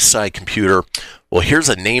the Eastside computer. Well, here's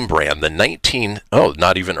a name brand, not even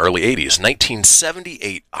early 80s,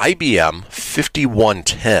 1978 IBM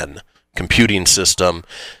 5110 computing system.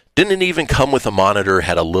 Didn't even come with a monitor,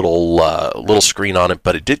 had a little screen on it,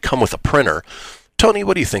 but it did come with a printer. Tony,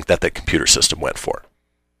 what do you think that computer system went for?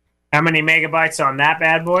 How many megabytes on that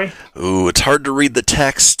bad boy? Ooh, it's hard to read the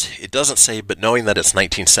text. It doesn't say, but knowing that it's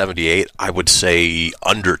 1978, I would say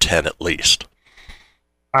under 10 at least.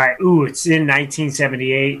 All right, it's in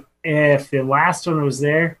 1978. If the last one was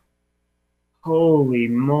there, holy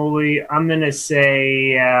moly, I'm going to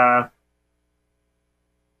say,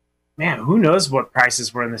 man, who knows what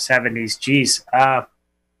prices were in the 70s? Jeez. I'm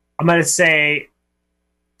going to say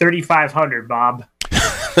 3,500, Bob.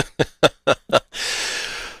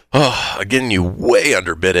 Oh, again, you way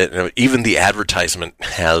underbid it. And even the advertisement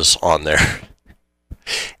has on there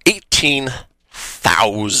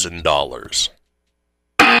 $18,000.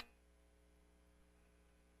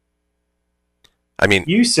 I mean,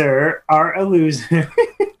 you, sir, are a loser.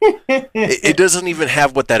 it doesn't even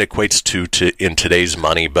have what that equates to in today's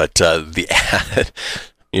money, but the ad,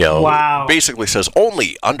 wow, basically says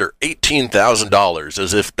only under $18,000,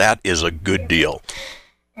 as if that is a good deal.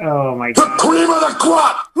 Oh my God! The cream of the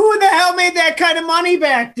crop. Who the hell made that kind of money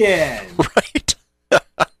back then? Right.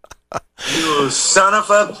 You son of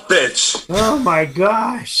a bitch! Oh my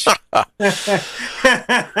gosh!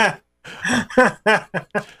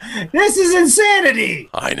 This is insanity.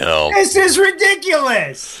 I know. This is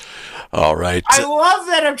ridiculous. All right. I love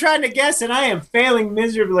that I'm trying to guess and I am failing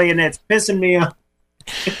miserably and it's pissing me off.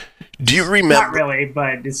 Do you remember? Not really,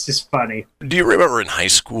 but it's just funny. Do you remember in high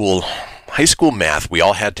school math, we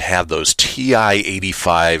all had to have those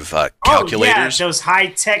TI-85 calculators? Oh, yeah, those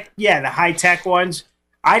high-tech, the high-tech ones.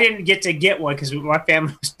 I didn't get one because my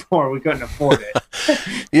family was poor. We couldn't afford it.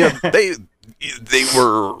 Yeah, they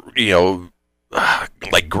were,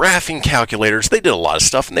 like graphing calculators. They did a lot of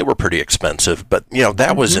stuff, and they were pretty expensive. But,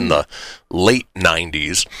 that was in the late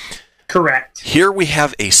 90s. Correct. Here we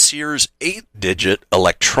have a Sears 8-digit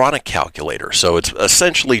electronic calculator. So it's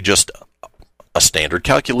essentially just a standard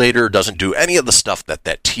calculator. Doesn't do any of the stuff that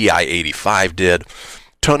TI-85 did.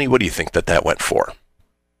 Tony, what do you think that went for?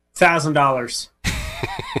 $1,000.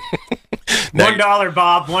 $1,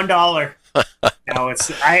 Bob. $1. No,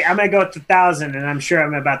 I'm gonna go with 1,000, and I'm sure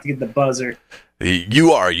I'm about to get the buzzer.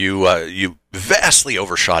 You are. You vastly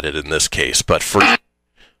overshot it in this case, but for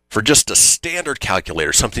just a standard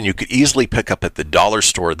calculator, something you could easily pick up at the dollar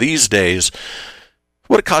store these days,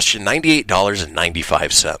 would it cost you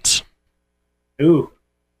 $98.95? Ooh.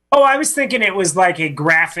 Oh, I was thinking it was like at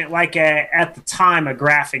the time, a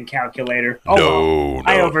graphing calculator. Oh, no.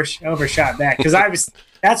 I overshot that because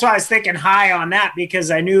that's why I was thinking high on that,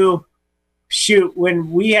 because I knew,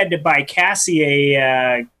 when we had to buy Cassie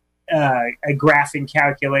a graphing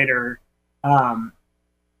calculator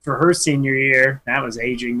for her senior year, that was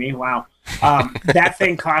aging me. Wow. That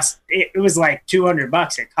thing cost, it was like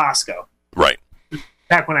 $200 at Costco. Right.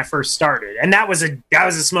 Back when I first started. And that was a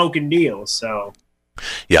smoking deal. So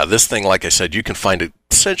yeah, this thing, like I said, you can find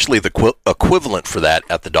essentially the equivalent for that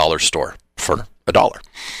at the dollar store for $1.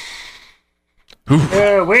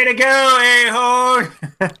 Way to go, a-hole.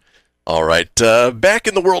 All right, back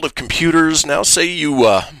in the world of computers. Now, say you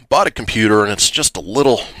bought a computer and it's just a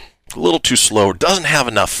little too slow, doesn't have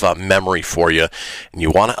enough memory for you, and you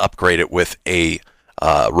want to upgrade it with a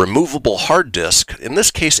removable hard disk, in this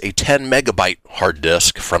case a 10 megabyte hard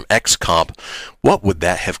disk from XComp. What would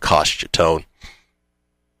that have cost you, Tone?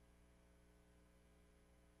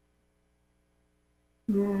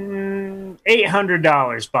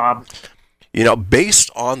 $800, Bob.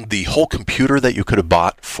 Based on the whole computer that you could have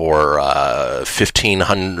bought for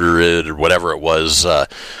 $1,500 or whatever it was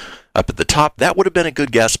up at the top, that would have been a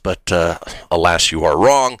good guess, but alas, you are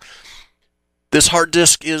wrong. This hard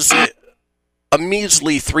disk is a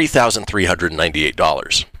measly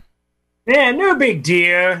 $3,398. Yeah, no big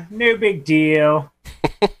deal. No big deal.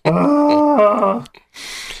 Oh.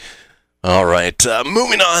 All right,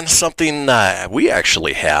 moving on. Something we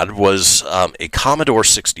actually had was a Commodore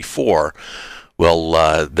 64.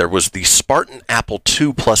 Well, there was the Spartan Apple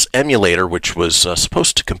II Plus emulator, which was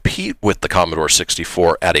supposed to compete with the Commodore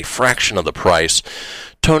 64 at a fraction of the price.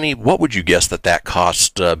 Tony, what would you guess that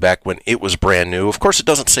cost back when it was brand new? Of course, it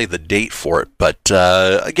doesn't say the date for it, but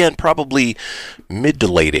again, probably mid to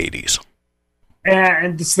late 80s.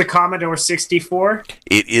 And it's the Commodore 64?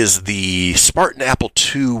 It is the Spartan Apple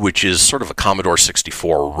II, which is sort of a Commodore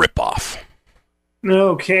 64 ripoff.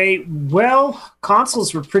 Okay, well,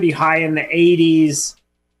 consoles were pretty high in the 80s.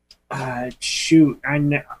 If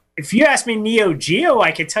you ask me Neo Geo,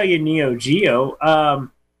 I could tell you Neo Geo. I'll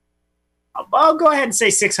go ahead and say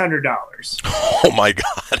 $600. Oh, my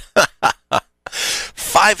God.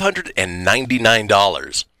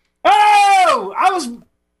 $599. Oh!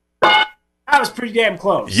 I was pretty damn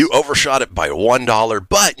close. You overshot it by $1,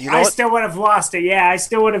 but you know I still would have lost it. Yeah, I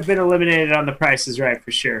still would have been eliminated on The Price is Right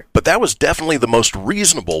for sure. But that was definitely the most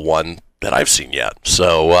reasonable one that I've seen yet.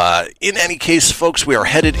 So, in any case, folks, we are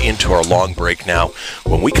headed into our long break now.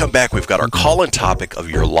 When we come back, we've got our call-in topic of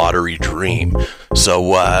your lottery dream.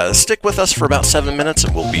 So, stick with us for about 7 minutes,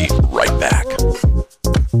 and we'll be right back.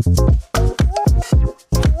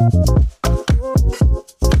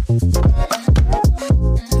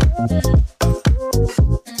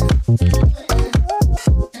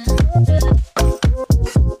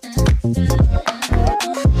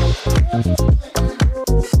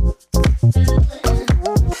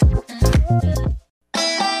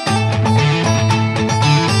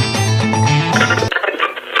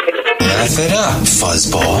 Laugh it up,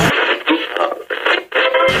 fuzzball.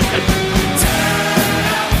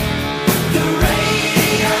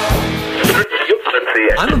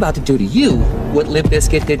 I'm about to do to you what Limp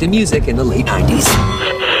Bizkit did to music in the late 90s.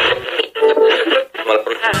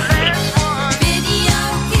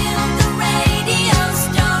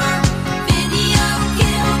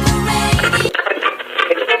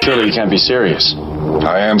 Surely you can't be serious.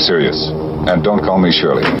 I am serious. And don't call me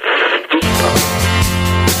Shirley. Here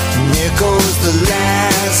goes the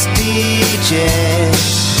last DJ.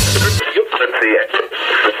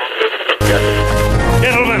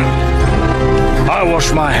 Gentlemen, I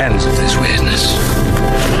wash my hands of this weirdness.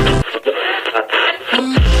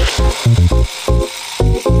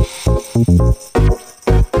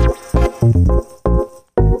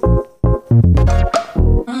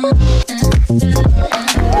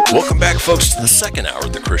 Welcome back, folks, to the second hour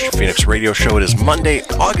of the Christian Phoenix Radio Show. It is Monday,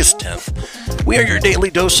 August 10th, We are your daily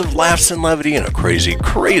dose of laughs and levity in a crazy,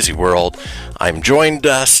 crazy world. I'm joined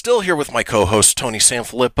still here with my co-host, Tony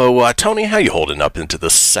Sanfilippo. Tony, how you holding up into the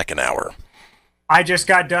second hour? I just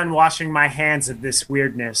got done washing my hands of this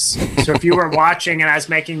weirdness. So if you were watching and I was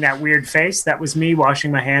making that weird face, that was me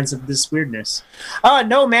washing my hands of this weirdness.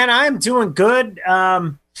 No, man, I'm doing good.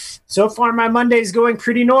 So far, my Monday's going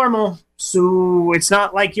pretty normal. So it's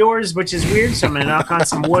not like yours, which is weird. So I'm going to knock on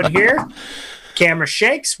some wood here. Camera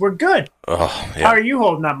shakes. We're good. Oh, yeah. How are you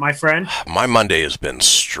holding up, my friend? My Monday has been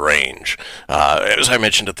strange. As I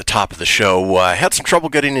mentioned at the top of the show, I had some trouble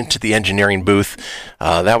getting into the engineering booth.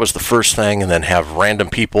 That was the first thing, and then have random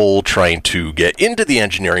people trying to get into the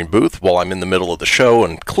engineering booth while I'm in the middle of the show,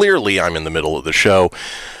 and clearly I'm in the middle of the show.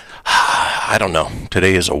 I don't know.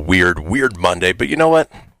 Today is a weird Monday, but you know what?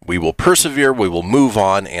 We will persevere, we will move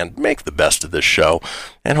on, and make the best of this show.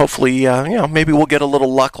 And hopefully, maybe we'll get a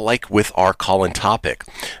little luck like with our call-in topic.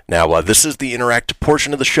 Now, this is the interactive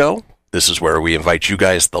portion of the show. This is where we invite you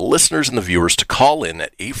guys, the listeners and the viewers, to call in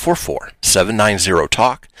at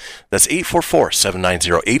 844-790-TALK. That's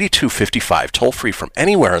 844-790-8255, toll-free from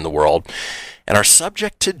anywhere in the world. And our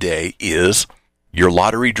subject today is your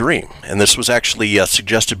lottery dream. And this was actually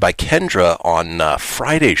suggested by Kendra on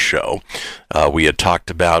Friday's show. We had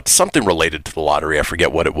talked about something related to the lottery. I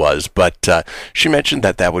forget what it was, but she mentioned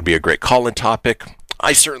that would be a great call-in topic.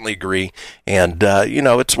 I certainly agree. And,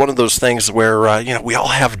 it's one of those things where, we all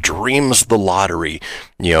have dreams of the lottery.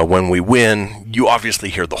 When we win, you obviously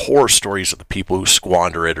hear the horror stories of the people who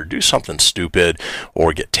squander it or do something stupid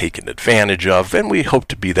or get taken advantage of. And we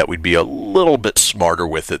hope we'd be a little bit smarter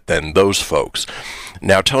with it than those folks.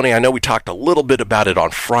 Now, Tony, I know we talked a little bit about it on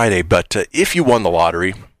Friday, but if you won the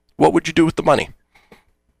lottery, what would you do with the money?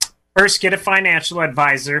 First, get a financial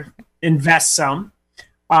advisor, invest some.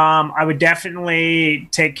 I would definitely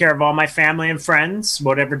take care of all my family and friends,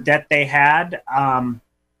 whatever debt they had.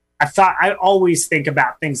 I always think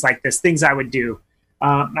about things like this, things I would do.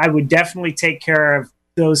 I would definitely take care of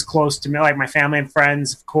those close to me, like my family and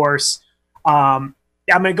friends, of course. I'm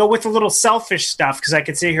going to go with a little selfish stuff because I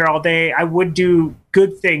could sit here all day. I would do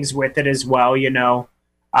good things with it as well,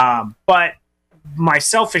 but my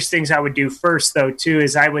selfish things I would do first, though, too,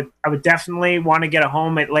 is I would definitely want to get a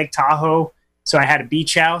home at Lake Tahoe. So I had a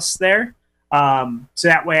beach house there. So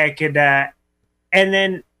that way I could, and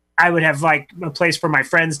then I would have like a place for my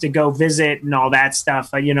friends to go visit and all that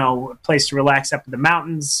stuff, a place to relax up in the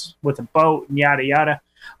mountains with a boat and yada, yada.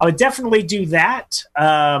 I would definitely do that.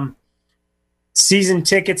 Season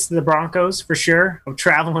tickets to the Broncos for sure. I'll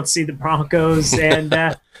travel and see the Broncos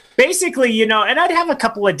and, basically, and I'd have a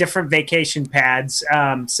couple of different vacation pads.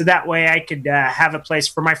 So that way I could, have a place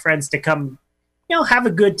for my friends to come, have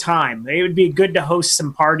a good time. It would be good to host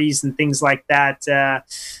some parties and things like that.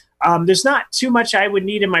 There's not too much I would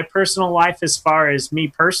need in my personal life as far as me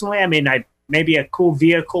personally. I mean, maybe a cool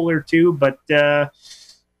vehicle or two, but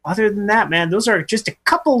other than that, man, those are just a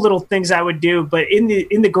couple little things I would do. But in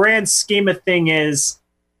the grand scheme of thing is,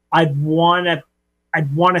 I'd want to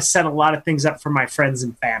set a lot of things up for my friends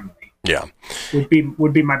and family. Yeah, would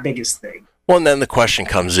be my biggest thing. Well, and then the question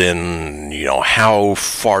comes in, how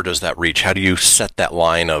far does that reach? How do you set that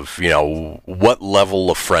line of, what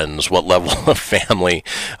level of friends, what level of family,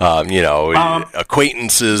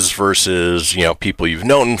 acquaintances versus, people you've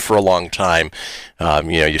known for a long time.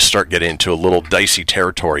 You start getting into a little dicey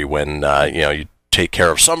territory when, you take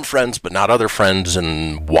care of some friends, but not other friends,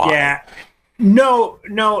 and why? Yeah. No,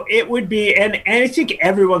 it would be, and I think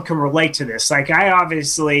everyone can relate to this. Like, I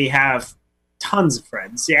obviously have tons of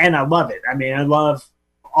friends, and I love it. I mean, I love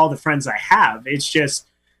all the friends I have. It's just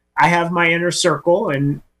I have my inner circle,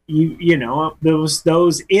 and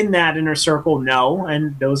those in that inner circle know,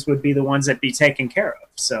 and those would be the ones that be taken care of.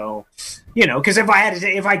 So, because if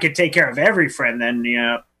I could take care of every friend, then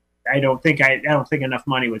I don't think enough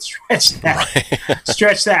money would stretch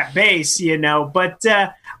that base. But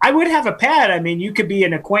I would have a pad. I mean, you could be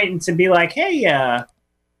an acquaintance and be like, hey,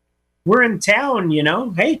 we're in town,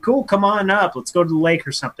 hey, cool, come on up. Let's go to the lake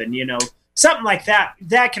or something, something like that.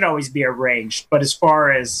 That can always be arranged. But as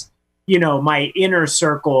far as, my inner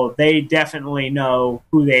circle, they definitely know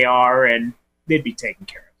who they are and they'd be taken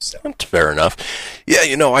care of. So that's fair enough. Yeah,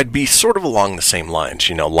 I'd be sort of along the same lines,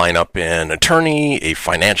 line up an attorney, a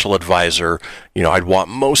financial advisor. I'd want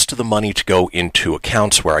most of the money to go into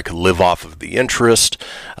accounts where I could live off of the interest.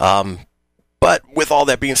 But with all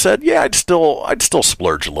that being said, yeah, I'd still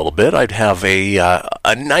splurge a little bit. I'd have a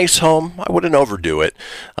nice home. I wouldn't overdo it.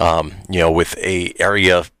 With a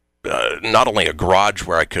area, not only a garage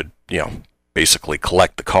where I could, basically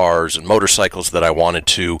collect the cars and motorcycles that I wanted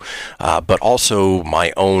to, but also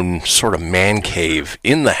my own sort of man cave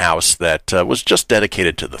in the house that was just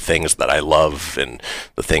dedicated to the things that I love and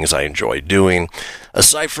the things I enjoy doing.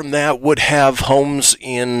 Aside from that, would have homes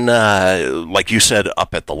in, like you said,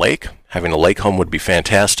 up at the lake. Having a lake home would be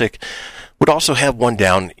fantastic. Would also have one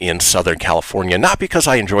down in Southern California, not because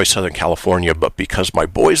I enjoy Southern California, but because my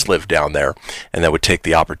boys live down there, and that would take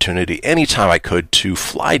the opportunity anytime I could to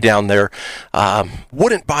fly down there.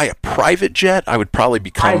 Wouldn't buy a private jet. I would probably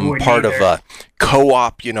become part of a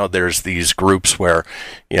co-op. You know, there's these groups where,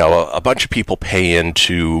 you know, a bunch of people pay in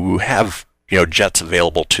to have, you know, jets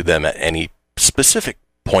available to them at any specific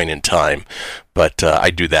point in time, but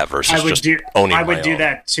I do that versus owning my own. I would do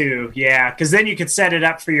that too, yeah, because then you could set it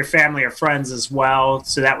up for your family or friends as well,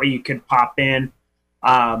 so that way you could pop in.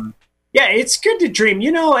 Yeah, it's good to dream.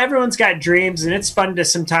 You know, everyone's got dreams, and it's fun to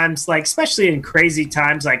sometimes, like, especially in crazy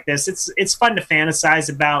times like this, it's fun to fantasize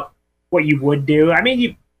about what you would do. I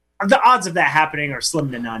mean, the odds of that happening are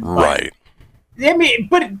slim to none. Right. I mean,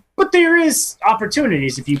 but there is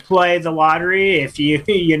opportunities if you play the lottery. If you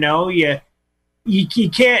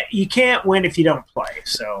can't win if you don't play.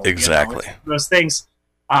 So exactly, you know, those things.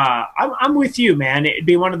 I'm with you, man. It'd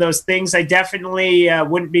be one of those things. I definitely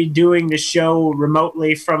wouldn't be doing the show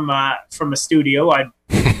remotely from a studio. I'd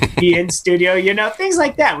be in studio, you know, things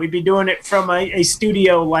like that. We'd be doing it from a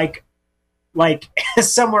studio like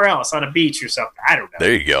somewhere else on a beach or something. I don't know.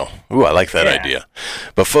 There you go. Ooh, I like that idea.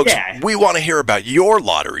 But folks, we want to hear about your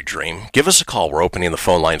lottery dream. Give us a call. We're opening the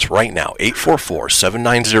phone lines right now.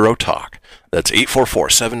 844-790-TALK. That's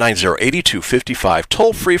 844-790-8255.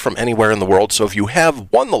 Toll free from anywhere in the world. So if you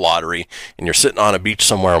have won the lottery and you're sitting on a beach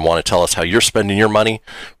somewhere and want to tell us how you're spending your money,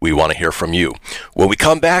 we want to hear from you. When we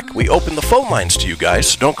come back, we open the phone lines to you guys.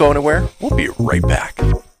 So don't go anywhere. We'll be right back.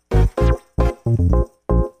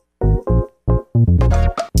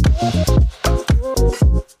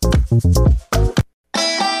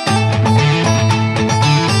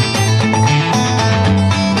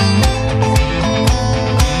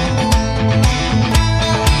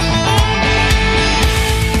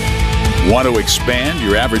 Want to expand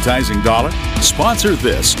your advertising dollar? Sponsor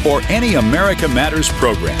this or any America Matters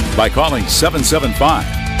program by calling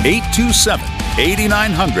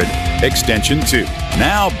 775-827-8900, extension 2.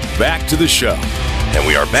 Now, back to the show. And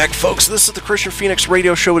we are back, folks. This is the Christian Phoenix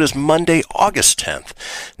Radio Show. It is Monday, August 10th.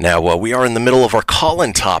 Now, we are in the middle of our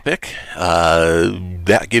call-in topic.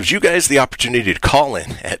 That gives you guys the opportunity to call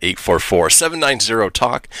in at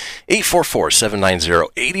 844-790-TALK,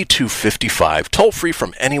 844-790-8255, toll-free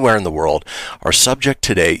from anywhere in the world. Our subject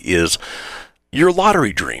today is your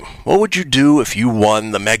lottery dream. What would you do if you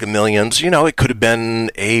won the Mega Millions? You know, it could have been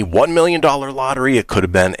a $1 million lottery. It could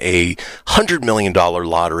have been a $100 million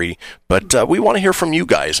lottery. But we want to hear from you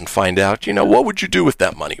guys and find out, you know, what would you do with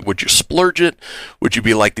that money? Would you splurge it? Would you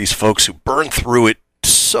be like these folks who burn through it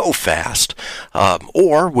so fast?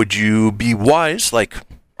 Or would you be wise, like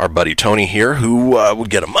our buddy Tony here, who would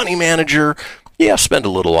get a money manager, spend a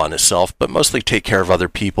little on himself, but mostly take care of other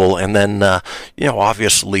people, and then,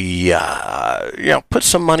 obviously, put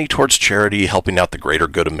some money towards charity, helping out the greater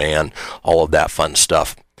good of man, all of that fun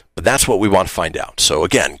stuff. But that's what we want to find out. So,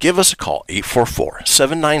 again, give us a call,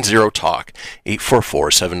 844-790-TALK,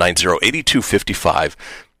 844-790-8255.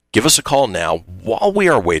 Give us a call now. While we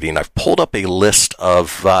are waiting, I've pulled up a list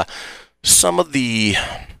of some of the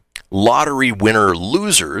lottery winner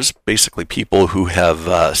losers, basically people who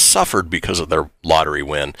have suffered because of their lottery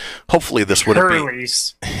win. Hopefully this wouldn't be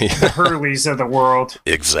the Hurleys of the world.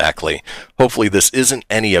 Exactly. Hopefully this isn't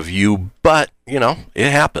any of you, but,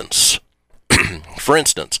 it happens. For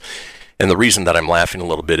instance, and the reason that I'm laughing a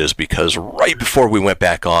little bit is because right before we went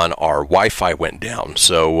back on, our Wi-Fi went down.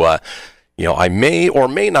 So, I may or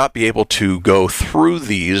may not be able to go through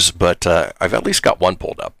these, but I've at least got one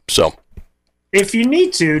pulled up. So, if you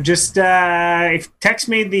need to, just text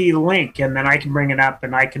me the link, and then I can bring it up,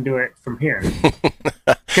 and I can do it from here.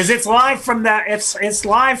 Because it's live from it's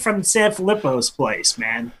live from San Filippo's place,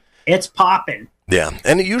 man. It's popping. Yeah,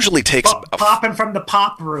 and it usually takes popping from the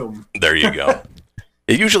pop room. There you go.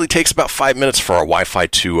 It usually takes about 5 minutes for our Wi-Fi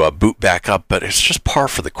to boot back up, but it's just par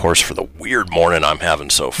for the course for the weird morning I'm having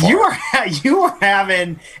so far. You are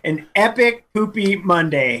having an epic poopy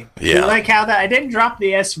Monday. Yeah. You like how that I didn't drop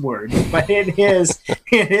the S word, but it is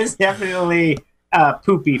definitely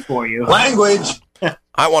poopy for you. Language.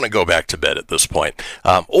 I want to go back to bed at this point.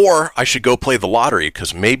 Or I should go play the lottery,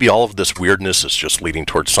 because maybe all of this weirdness is just leading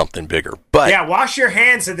towards something bigger. But yeah, wash your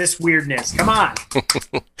hands of this weirdness. Come on.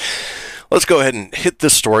 Let's go ahead and hit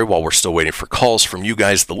this story while we're still waiting for calls from you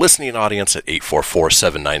guys, the listening audience, at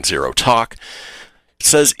 844-790-TALK. It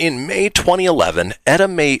says in May 2011, Etta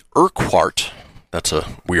Mae Urquhart, that's a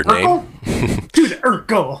weird name. To the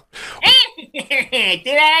Urkel.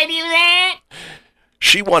 Did I do that?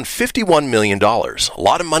 She won $51 million, a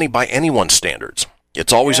lot of money by anyone's standards.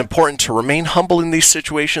 It's always important to remain humble in these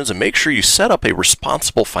situations and make sure you set up a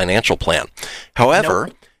responsible financial plan. However,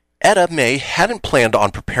 Etta Mae hadn't planned on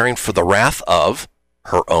preparing for the wrath of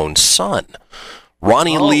her own son.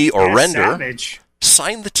 Ronnie Lee Orender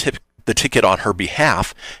signed the ticket on her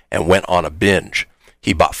behalf and went on a binge.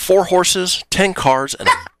 He bought 4 horses, 10 cars, and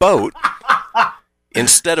a boat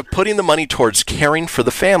instead of putting the money towards caring for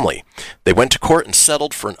the family. They went to court and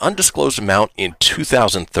settled for an undisclosed amount in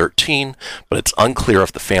 2013, but it's unclear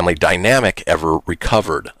if the family dynamic ever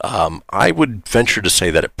recovered. I would venture to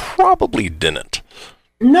say that it probably didn't.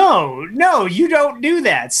 No, you don't do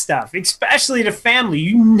that stuff, especially to family.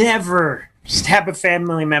 You never stab a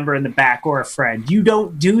family member in the back or a friend. You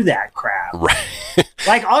don't do that crap. Right.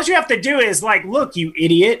 Like, all you have to do is, like, look, you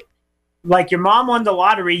idiot. Like, your mom won the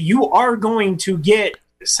lottery. You are going to get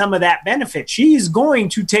some of that benefit. She's going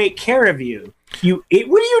to take care of you. What do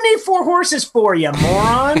you need 4 horses for, you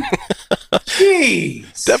moron?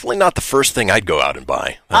 Jeez. Definitely not the first thing I'd go out and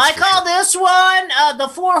buy. I call this one the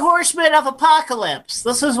 4 Horsemen of Apocalypse.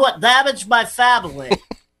 This is what damaged my family.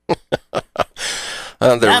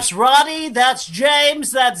 That's Roddy, that's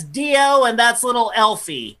James, that's Dio, and that's little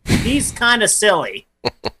Elfie. He's kind of silly.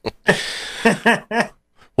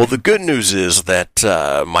 Well, the good news is that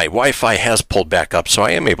my Wi-Fi has pulled back up, so I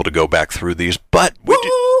am able to go back through these. But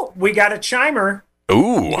we got a chimer.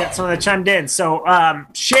 Ooh. We got someone that chimed in. So,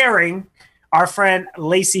 sharing, our friend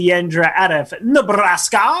Lacey Yendra out of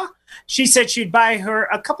Nebraska, she said she'd buy her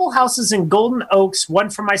a couple houses in Golden Oaks, one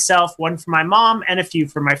for myself, one for my mom, and a few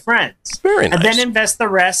for my friends. Very nice. And then invest the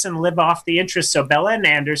rest and live off the interest so Bella and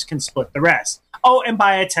Anders can split the rest. Oh, and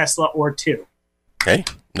buy a Tesla or 2. Okay,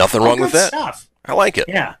 nothing wrong with that. Stuff. I like it.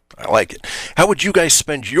 Yeah. I like it. How would you guys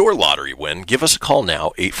spend your lottery win? Give us a call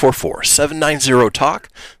now, 844-790-TALK.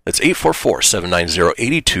 That's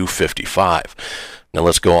 844-790-8255. Now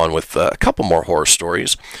let's go on with a couple more horror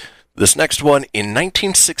stories. This next one, in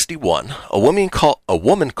 1961, a woman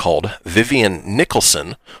called Vivian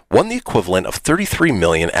Nicholson won the equivalent of $33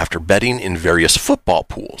 million after betting in various football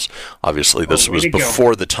pools. Obviously, this was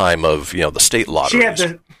before the time of the state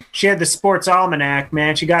lotteries. She had the sports almanac,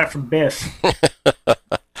 man. She got it from Biff.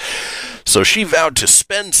 So she vowed to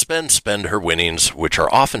spend her winnings, which are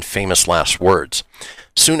often famous last words.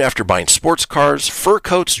 Soon after buying sports cars, fur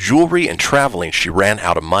coats, jewelry, and traveling, she ran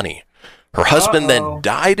out of money. Her husband then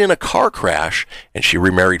died in a car crash, and she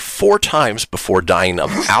remarried 4 times before dying of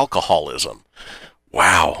alcoholism.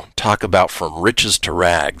 Wow, talk about from riches to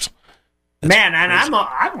rags. Man, and I'm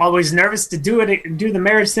always nervous to do the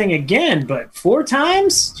marriage thing again, but 4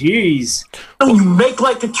 times? Jeez. You make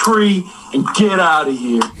like a tree and get out of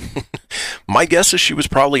here. My guess is she was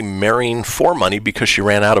probably marrying for money because she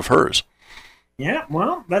ran out of hers. Yeah,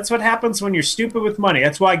 well, that's what happens when you're stupid with money.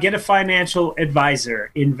 That's why get a financial advisor.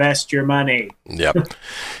 Invest your money. Yep.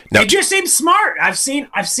 Now, it just seems smart. I've seen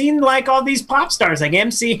like all these pop stars like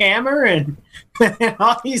MC Hammer and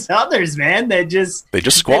all these others, man, that they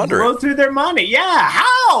just squander blow through their money. Yeah,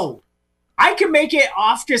 how? I can make it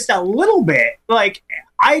off just a little bit. Like,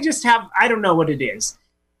 I don't know what it is.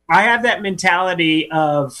 I have that mentality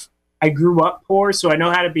of I grew up poor, so I know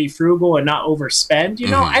how to be frugal and not overspend,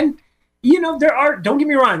 and don't get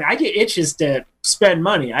me wrong, I get itches to spend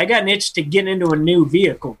money. I got an itch to get into a new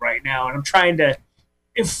vehicle right now, and I'm trying to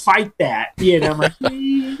fight that. I'm like,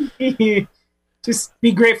 just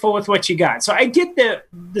be grateful with what you got. So I get the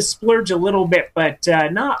splurge a little bit, but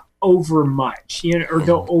not over much, or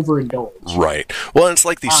don't overindulge. Right. Well, it's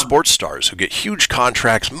like these sports stars who get huge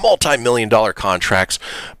contracts, multi-million-dollar contracts,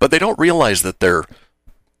 but they don't realize that their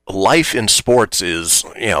life in sports is,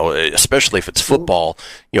 especially if it's football,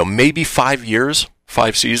 maybe 5 years,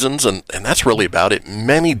 5 seasons, and that's really about it.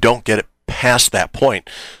 Many don't get it past that point.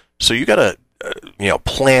 So you got to,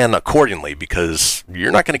 plan accordingly, because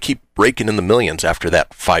you're not going to keep raking in the millions after that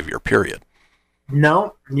 5-year period.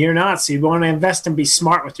 No, you're not. So you want to invest and be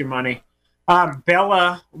smart with your money.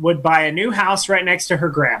 Bella would buy a new house right next to her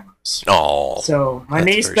grandma's. Oh, so my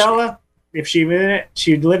niece Bella, if she lived,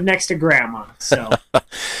 she'd live next to grandma. So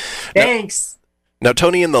thanks. Now,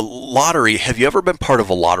 Tony, in the lottery, have you ever been part of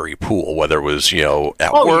a lottery pool, whether it was,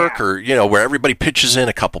 at work or, where everybody pitches in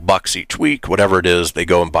a couple bucks each week, whatever it is, they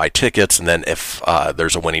go and buy tickets. And then if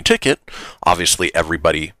there's a winning ticket, obviously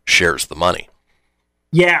everybody shares the money.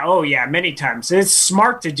 Yeah. Oh, yeah. Many times. It's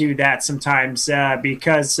smart to do that sometimes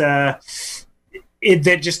because that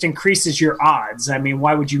just increases your odds. I mean,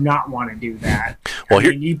 why would you not want to do that? I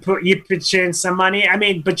mean, you pitch in some money. I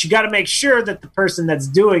mean, but you got to make sure that the person that's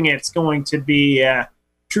doing it's going to be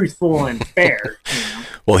truthful and fair.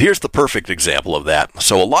 Well, here's the perfect example of that.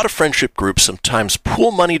 So a lot of friendship groups sometimes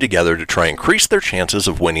pool money together to try and increase their chances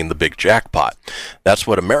of winning the big jackpot. That's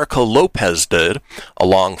what Americo Lopez did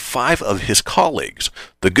along 5 of his colleagues.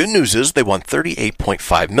 The good news is they won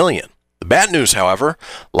 $38.5 million. The bad news, however,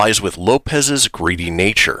 lies with Lopez's greedy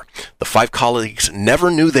nature. The 5 colleagues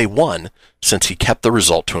never knew they won since he kept the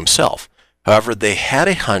result to himself. However, they had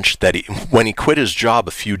a hunch that when he quit his job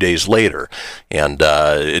a few days later, and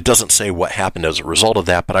it doesn't say what happened as a result of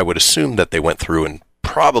that, but I would assume that they went through and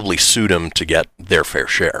probably sued him to get their fair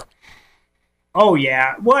share. Oh,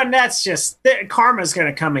 yeah. Well, and that's just, karma's going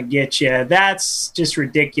to come and get you. That's just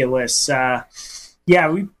ridiculous.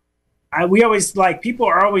 We always, people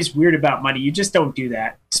are always weird about money. You just don't do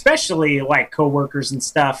that, especially coworkers and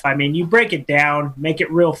stuff. I mean, you break it down, make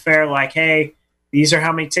it real fair, hey, these are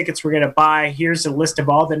how many tickets we're going to buy. Here's a list of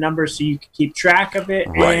all the numbers so you can keep track of it.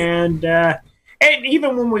 Right. And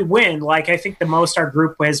even when we win, I think the most our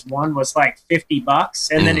group has won was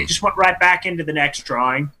 $50, and then it just went right back into the next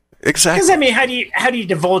drawing. Exactly. Because I mean, how do you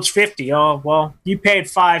divulge 50? Oh, well, you paid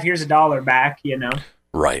 $5. Here's $1 back.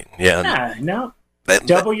 Right. Yeah. Yeah. No.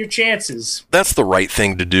 Double your chances. That's the right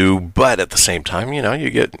thing to do, but at the same time, you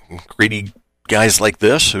get greedy guys like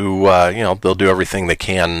this who, they'll do everything they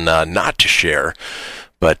can not to share.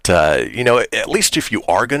 But, at least if you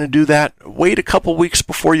are going to do that, wait a couple weeks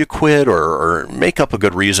before you quit or make up a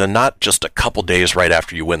good reason, not just a couple days right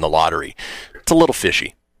after you win the lottery. It's a little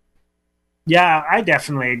fishy. Yeah, I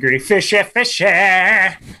definitely agree. Fishy.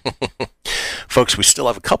 Folks, we still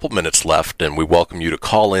have a couple minutes left, and we welcome you to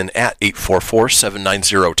call in at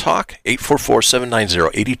 844-790-TALK,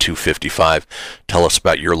 844-790-8255. Tell us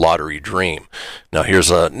about your lottery dream. Now, here's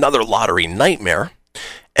another lottery nightmare.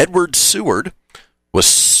 Edward Seward was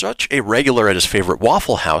such a regular at his favorite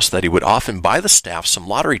Waffle House that he would often buy the staff some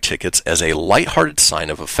lottery tickets as a lighthearted sign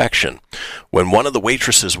of affection. When one of the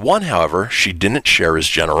waitresses won, however, she didn't share his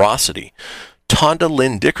generosity. Tonda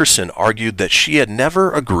Lynn Dickerson argued that she had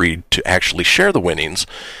never agreed to actually share the winnings,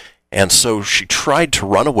 and so she tried to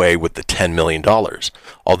run away with the $10 million.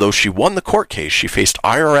 Although she won the court case, she faced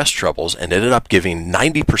IRS troubles and ended up giving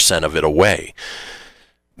 90% of it away.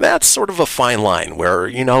 That's sort of a fine line where,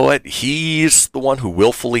 he's the one who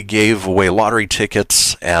willfully gave away lottery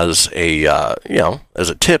tickets as a, as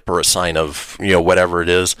a tip or a sign of, whatever it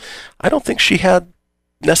is. I don't think she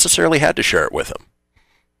necessarily had to share it with him.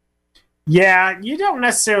 Yeah, you don't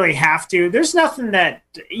necessarily have to. There's nothing that,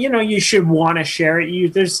 you should want to share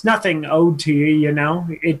it. There's nothing owed to you,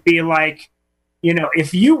 It'd be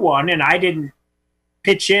if you won and I didn't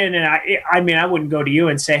pitch in, and I wouldn't go to you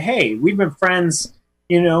and say, hey, we've been friends,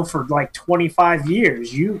 for 25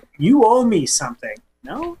 years. You owe me something.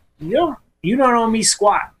 No, you don't owe me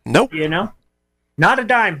squat. Nope. Not a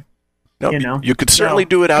dime. Nope. You could certainly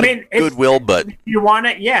do it out of goodwill, but if you want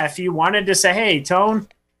it, if you wanted to say, hey, Tone,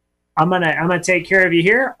 I'm gonna take care of you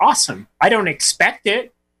here. Awesome. I don't expect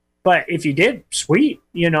it, but if you did, sweet.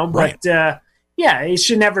 Right. But it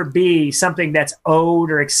should never be something that's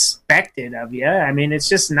owed or expected of you. I mean, it's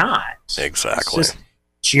just not. Exactly.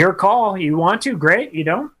 It's your call. You want to, great. You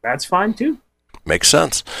don't, that's fine too. Makes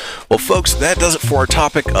sense. Well, folks, that does it for our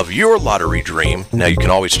topic of your lottery dream. Now, you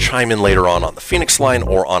can always chime in later on the Phoenix line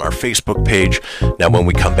or on our Facebook page. Now, when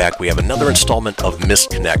we come back, we have another installment of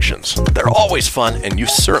Missed Connections. They're always fun, and you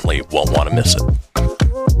certainly won't want to miss it.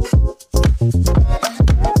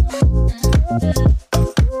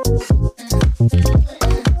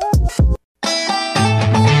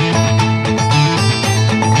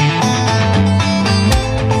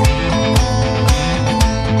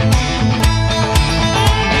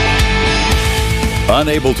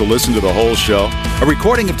 Unable to listen to the whole show? A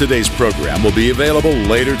recording of today's program will be available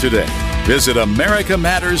later today. Visit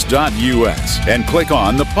americamatters.us and click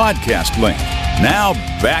on the podcast link. Now,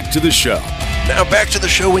 back to the show. Now, back to the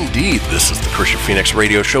show indeed. This is the Christian Phoenix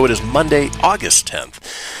Radio Show. It is Monday, August 10th.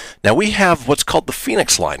 Now, we have what's called the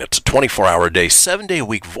Phoenix line. It's a 24-hour-a-day,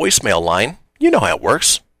 7-day-a-week voicemail line. You know how it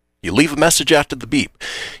works. You leave a message after the beep.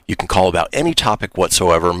 You can call about any topic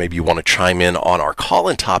whatsoever. Maybe you want to chime in on our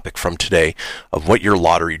call-in topic from today of what your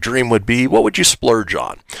lottery dream would be. What would you splurge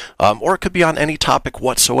on? Or it could be on any topic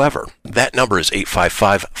whatsoever. That number is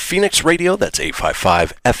 855-PHOENIX-RADIO. That's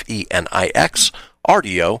 855-FENIX.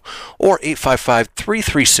 RDO, or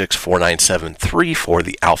 855-336-4973 for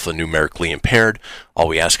the alphanumerically impaired. All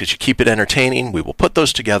we ask is you keep it entertaining. We will put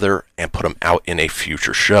those together and put them out in a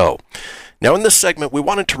future show. Now, in this segment, we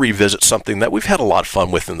wanted to revisit something that we've had a lot of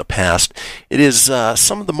fun with in the past. It is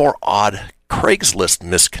some of the more odd Craigslist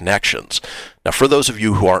misconnections. Now, for those of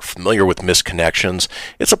you who aren't familiar with Misconnections,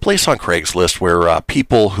 it's a place on Craigslist where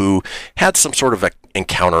people who had some sort of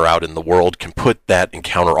encounter out in the world can put that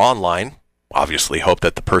encounter online, obviously hope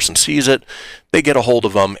that the person sees it, they get a hold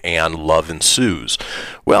of them, and love ensues.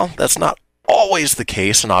 Well, that's not always the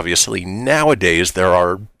case, and obviously nowadays there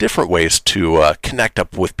are different ways to connect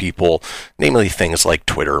up with people, namely things like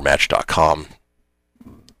Twitter, Match.com,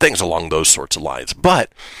 things along those sorts of lines.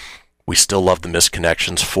 But we still love the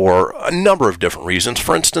Misconnections for a number of different reasons.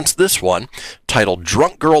 For instance, this one, titled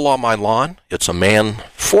Drunk Girl on My Lawn. It's a man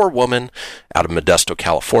for woman out of Modesto,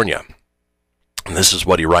 California. And this is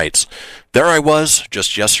what he writes. There I was,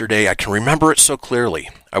 just yesterday. I can remember it so clearly.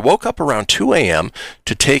 I woke up around 2 a.m.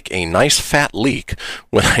 to take a nice fat leak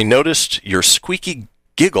when I noticed your squeaky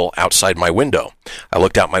giggle outside my window. I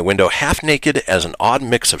looked out my window half naked as an odd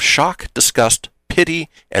mix of shock, disgust, pity,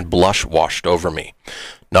 and blush washed over me.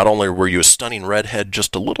 Not only were you a stunning redhead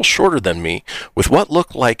just a little shorter than me, with what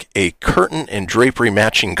looked like a curtain and drapery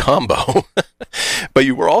matching combo, but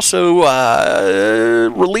you were also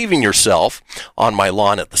relieving yourself on my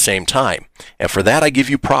lawn at the same time. And for that, I give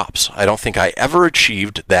you props. I don't think I ever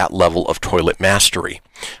achieved that level of toilet mastery.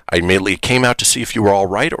 I immediately came out to see if you were all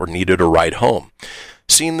right or needed a ride home.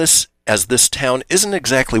 Seeing this as this town isn't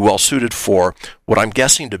exactly well suited for what I'm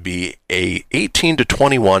guessing to be a 18 to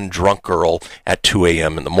 21 drunk girl at 2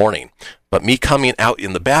 a.m. in the morning. But me coming out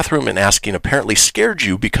in the bathroom and asking apparently scared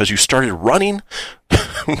you because you started running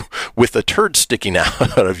with a turd sticking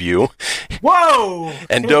out of you. Whoa!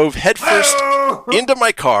 And dove headfirst into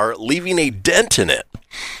my car, leaving a dent in it.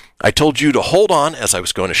 I told you to hold on as I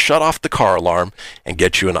was going to shut off the car alarm and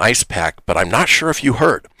get you an ice pack, but I'm not sure if you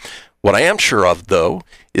heard. What I am sure of, though,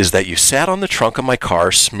 is that you sat on the trunk of my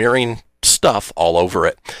car smearing stuff all over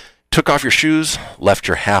it. Took off your shoes, left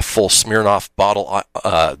your half-full Smirnoff bottle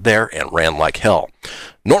there, and ran like hell.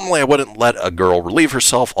 Normally, I wouldn't let a girl relieve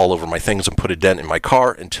herself all over my things and put a dent in my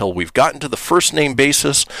car until we've gotten to the first-name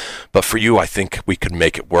basis, but for you, I think we could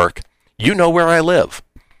make it work. You know where I live.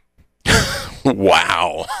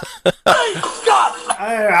 Wow.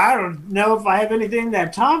 I don't know if I have anything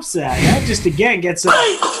that tops that. That just, again, gets...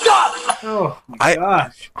 Oh, my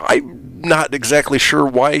gosh. I'm not exactly sure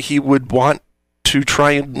why he would want to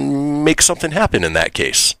try and make something happen in that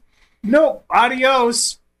case. Nope.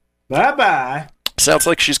 Adios. Bye-bye. Sounds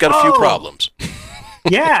like she's got a few problems.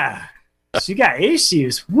 Yeah. She got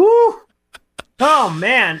issues. Woo! Oh,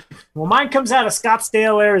 man. Well, mine comes out of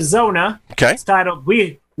Scottsdale, Arizona. Okay. It's titled,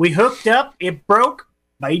 We Hooked Up, It Broke,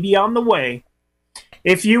 Baby on the Way.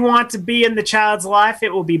 If you want to be in the child's life,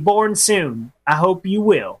 it will be born soon. I hope you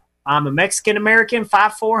will. I'm a Mexican-American,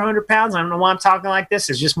 5'4", 100 pounds. I don't know why I'm talking like this.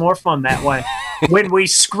 It's just more fun that way. When we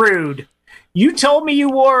screwed. You told me you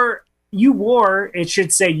were, it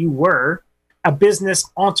should say you were, a business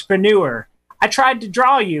entrepreneur. I tried to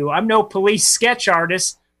draw you. I'm no police sketch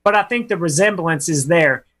artist, but I think the resemblance is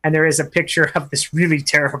there. And there is a picture of this really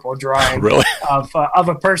terrible drawing of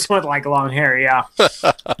a person with like long hair. Yeah.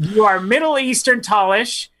 You are Middle Eastern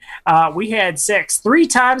tallish. We had sex 3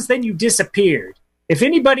 times, then you disappeared. If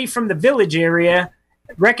anybody from the village area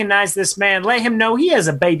recognize this man, let him know he has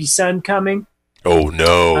a baby son coming. Oh,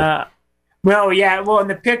 no. Well, yeah. Well, in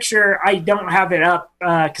the picture, I don't have it up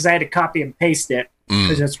because I had to copy and paste it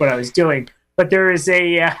because that's what I was doing. But there is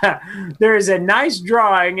a nice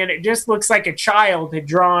drawing, and it just looks like a child had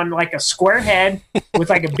drawn like a square head with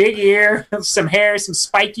like a big ear, some hair, some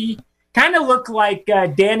spiky. Kind of look like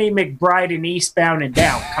Danny McBride in Eastbound and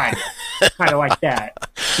Down, kind of like that.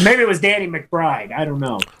 Maybe it was Danny McBride. I don't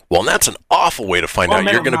know. Well, and that's an awful way to find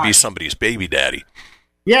out you're going to be somebody's baby daddy.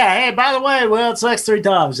 Yeah. Hey, by the way, well, it's sex 3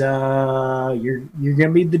 times. You're going to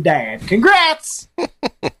be the dad. Congrats.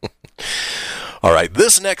 All right,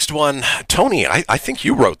 this next one, Tony, I think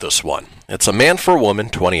you wrote this one. It's a man for a woman,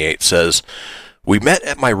 28, says, we met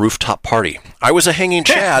at my rooftop party. I was a hanging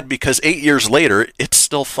chad because 8 years later, it's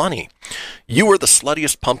still funny. You were the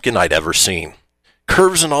sluttiest pumpkin I'd ever seen.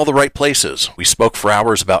 Curves in all the right places. We spoke for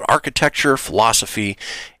hours about architecture, philosophy,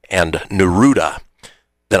 and Neruda.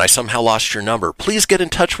 Then I somehow lost your number. Please get in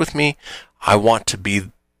touch with me. I want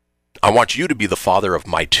you to be the father of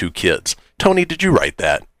my 2 kids. Tony, did you write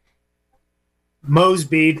that?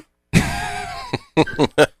 Mosby.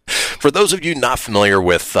 For those of you not familiar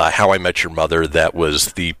with How I Met Your Mother, that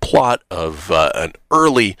was the plot of an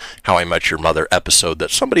early How I Met Your Mother episode that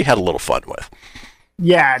somebody had a little fun with.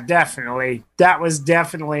 Yeah, definitely. That was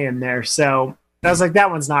definitely in there. So I was like, that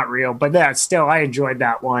one's not real. But yeah, still, I enjoyed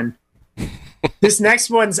that one. This next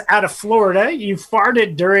one's out of Florida. You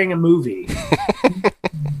farted during a movie.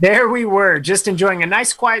 There we were, just enjoying a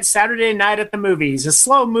nice, quiet Saturday night at the movies. A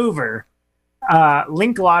slow mover.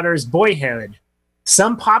 Linklater's Boyhood.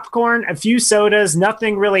 Some popcorn, a few sodas,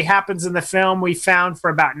 nothing really happens in the film we found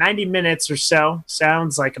for about 90 minutes or so.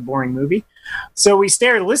 Sounds like a boring movie. So we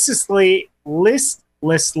stare listlessly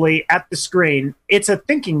at the screen. It's a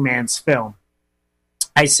thinking man's film.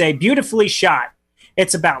 I say beautifully shot.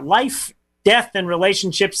 It's about life, death, and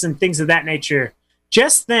relationships and things of that nature.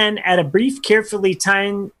 Just then, at a brief, carefully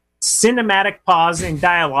timed cinematic pause in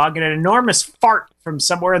dialogue, an enormous fart from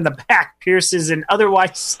somewhere in the back pierces an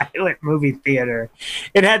otherwise silent movie theater.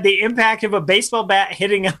 It had the impact of a baseball bat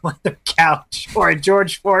hitting a leather couch or a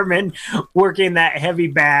George Foreman working that heavy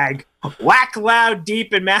bag. Whack, loud,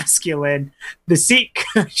 deep, and masculine. The seat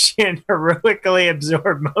cushion heroically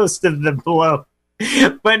absorbed most of the blow,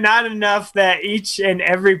 but not enough that each and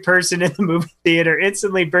every person in the movie theater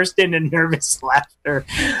instantly burst into nervous laughter.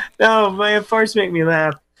 Oh, my farts make me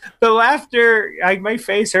laugh. The laughter, my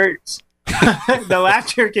face hurts. The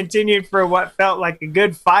laughter continued for what felt like a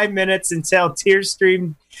good 5 minutes until tears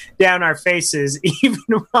streamed down our faces. Even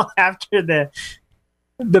well after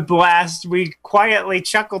the blast, we quietly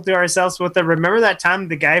chuckled to ourselves with a remember that time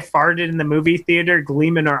the guy farted in the movie theater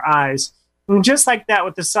gleam in our eyes. And just like that,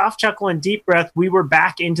 with a soft chuckle and deep breath, we were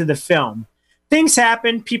back into the film. Things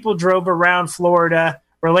happened. People drove around Florida.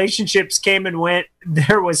 Relationships came and went.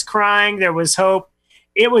 There was crying. There was hope.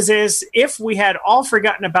 It was as if we had all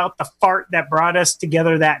forgotten about the fart that brought us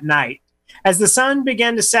together that night. As the sun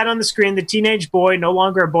began to set on the screen, the teenage boy, no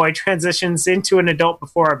longer a boy, transitions into an adult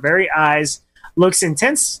before our very eyes, looks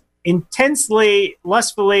intensely,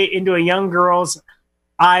 lustfully into a young girl's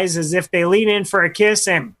eyes as if they lean in for a kiss,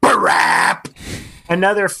 and brap!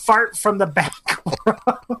 Another fart from the back row.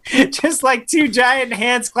 Just like two giant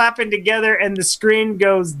hands clapping together, and the screen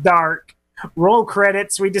goes dark. Roll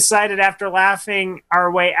credits. We decided after laughing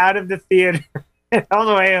our way out of the theater and all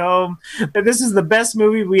the way home that this is the best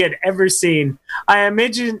movie we had ever seen. I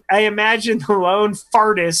imagine the lone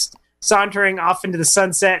fartist sauntering off into the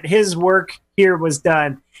sunset. His work here was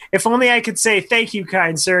done. If only I could say thank you,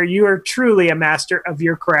 kind sir. You are truly a master of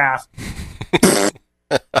your craft.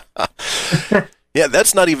 Yeah,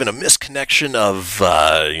 that's not even a misconnection of,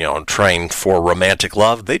 trying for romantic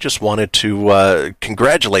love. They just wanted to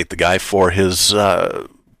congratulate the guy for his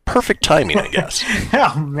perfect timing, I guess.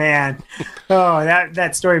 Oh, man. Oh,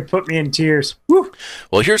 that story put me in tears. Woo.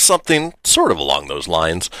 Well, here's something sort of along those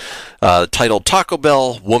lines. Titled Taco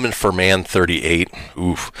Bell, Woman for Man 38.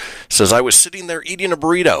 Oof. Says, I was sitting there eating a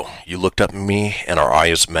burrito. You looked up at me and our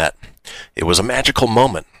eyes met. It was a magical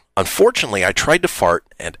moment. Unfortunately, I tried to fart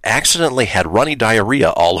and accidentally had runny diarrhea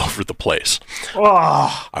all over the place.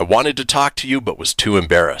 Oh. I wanted to talk to you, but was too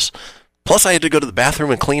embarrassed. Plus, I had to go to the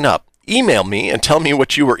bathroom and clean up. Email me and tell me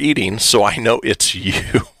what you were eating so I know it's you.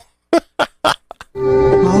 I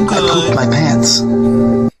pooped my pants.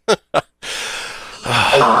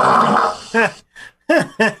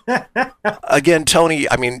 Again, Tony,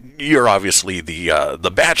 I mean, you're obviously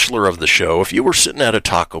the bachelor of the show. If you were sitting at a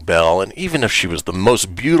Taco Bell, and even if she was the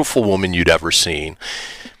most beautiful woman you'd ever seen,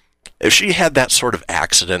 if she had that sort of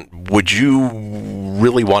accident, would you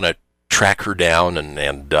really want to track her down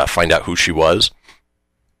and find out who she was?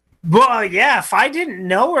 Well, yeah, if I didn't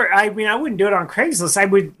know her, I mean, I wouldn't do it on Craigslist. I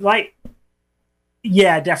would,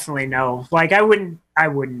 yeah, definitely no. I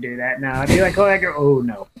wouldn't do that now. I'd be like, oh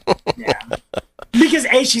no. Yeah. Because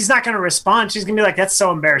A, she's not going to respond. She's going to be like, that's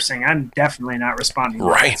so embarrassing. I'm definitely not responding.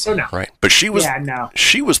 Right. So no. Right. But she was,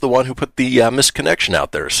 she was the one who put the misconnection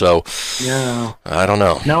out there. So no. I don't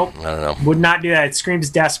know. Nope. I don't know. Would not do that. It screams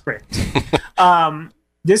desperate.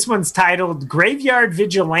 This one's titled Graveyard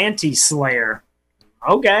Vigilante Slayer.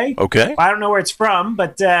 Okay. I don't know where it's from,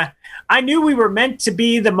 but I knew we were meant to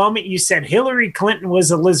be the moment you said Hillary Clinton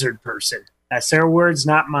was a lizard person. That's their words,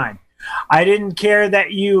 not mine. I didn't care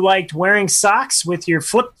that you liked wearing socks with your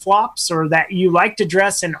flip-flops or that you liked to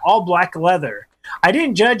dress in all black leather. I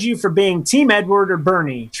didn't judge you for being Team Edward or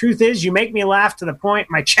Bernie. Truth is, you make me laugh to the point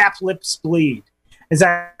my chapped lips bleed. As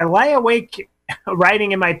I lie awake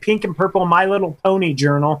writing in my pink and purple My Little Pony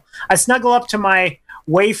journal, I snuggle up to my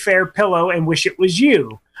Wayfair pillow and wish it was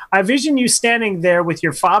you. I vision you standing there with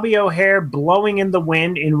your Fabio hair blowing in the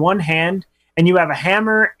wind in one hand, and you have a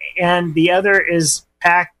hammer and the other is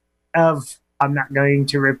packed of, I'm not going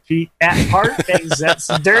to repeat that part because that's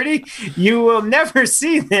dirty. You will never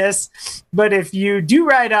see this, but if you do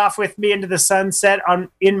ride off with me into the sunset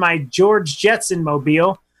in my George Jetson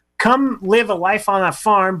mobile, come live a life on a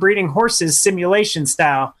farm breeding horses simulation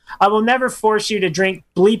style. I will never force you to drink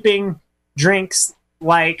bleeping drinks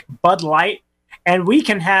like Bud Light, and we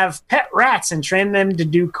can have pet rats and train them to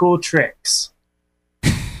do cool tricks.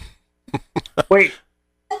 Wait.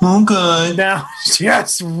 Okay. Now,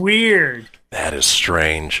 that's weird. That is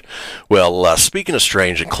strange. Well, speaking of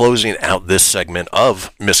strange and closing out this segment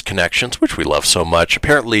of Misconnections, which we love so much,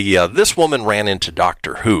 apparently this woman ran into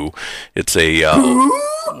Doctor Who. It's a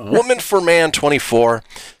woman for man 24.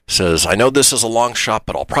 Says, I know this is a long shot,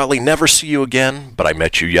 but I'll probably never see you again, but I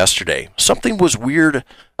met you yesterday. Something weird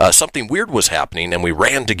was happening, and we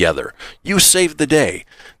ran together. You saved the day.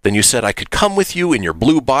 Then you said I could come with you in your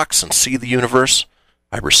blue box and see the universe.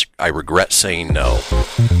 I regret saying no.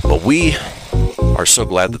 But we are so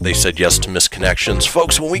glad that they said yes to Misconnections.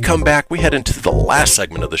 Folks, when we come back, we head into the last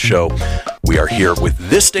segment of the show. We are here with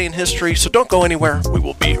This Day in History, so don't go anywhere. We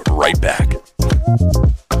will be right back.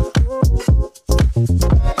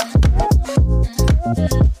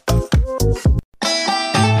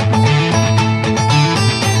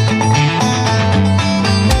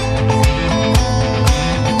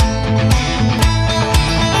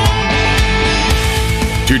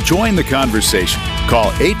 To join the conversation,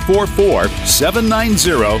 call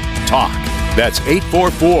 844-790-TALK. That's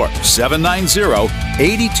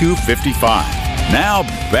 844-790-8255. Now,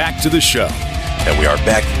 back to the show. And we are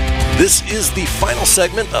back. This is the final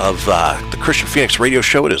segment of the Christian Phoenix Radio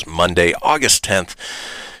Show. It is Monday, August 10th.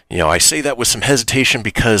 You know, I say that with some hesitation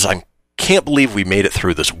because I can't believe we made it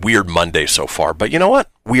through this weird Monday so far. But you know what?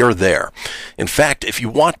 We are there. In fact, if you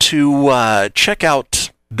want to check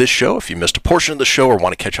out this show, if you missed a portion of the show or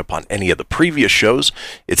want to catch up on any of the previous shows,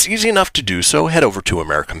 it's easy enough to do so. Head over to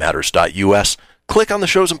americamatters.us, click on the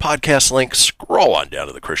shows and podcasts link, scroll on down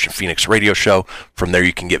to the Christian Phoenix Radio Show. From there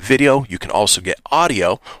you can get video, you can also get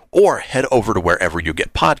audio, or head over to wherever you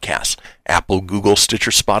get podcasts. Apple, Google,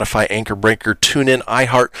 Stitcher, Spotify, Anchor Breaker, TuneIn,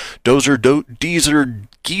 iHeart, Dozer, Deezer,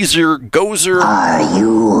 Geezer, Gozer. Are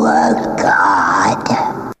you a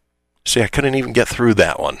god? See, I couldn't even get through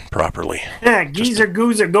that one properly. Yeah, geezer,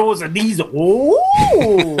 goozer, gozer, diesel.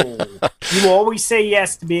 Oh! You always say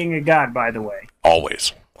yes to being a god, by the way.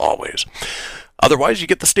 Always. Otherwise, you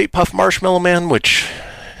get the Stay Puft Marshmallow Man, which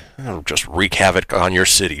will just wreak havoc on your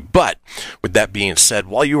city. But with that being said,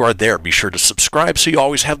 while you are there, be sure to subscribe so you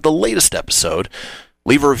always have the latest episode.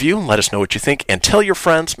 Leave a review, let us know what you think, and tell your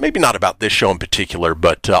friends, maybe not about this show in particular,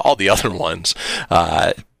 but all the other ones.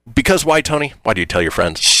 Because why, Tony? Why do you tell your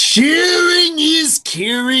friends? Sharing is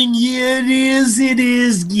caring, it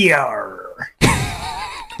is, yar.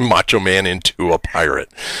 Macho Man into a pirate.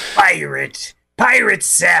 Pirate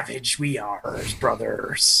savage we are,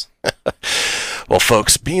 brothers. Well,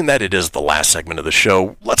 folks, being that it is the last segment of the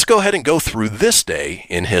show, let's go ahead and go through this day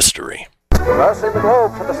in history. Traversing the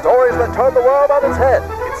globe for the stories that turn the world on its head.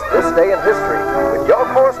 It's This Day in History with your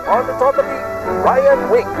correspondent on the beat, Ryan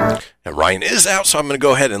Wink. And Ryan is out, so I'm going to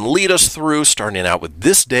go ahead and lead us through, starting out with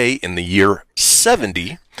this day in the year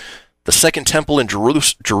 70. The Second Temple in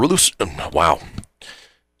Jerusalem. Wow.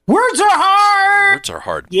 Words are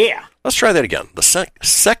hard. Yeah. Let's try that again. The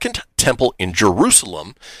Second Temple in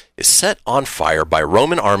Jerusalem is set on fire by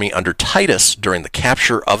Roman army under Titus during the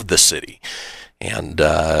capture of the city. And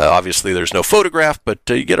obviously there's no photograph, but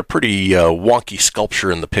you get a pretty wonky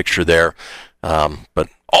sculpture in the picture there. But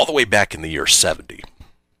all the way back in the year 70.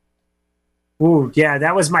 Ooh, yeah,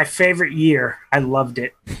 that was my favorite year. I loved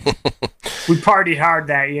it. We partied hard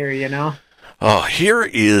that year, you know? Oh, here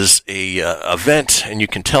is a event, and you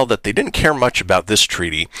can tell that they didn't care much about this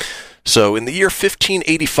treaty. So in the year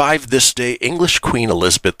 1585, this day, English Queen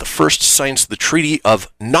Elizabeth I signs the Treaty of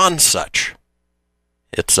Nonsuch.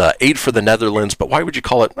 It's aid for the Netherlands, but why would you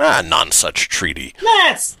call it Nonsuch Treaty?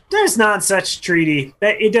 There's Nonsuch Treaty.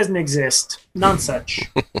 It doesn't exist. Nonsuch.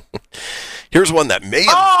 Here's one that may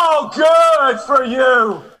have... Oh, good for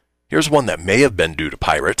you! Here's one that may have been due to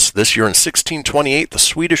pirates. This year in 1628, the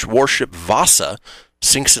Swedish warship Vasa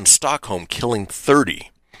sinks in Stockholm, killing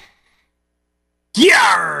 30.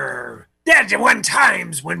 Yarr! That's one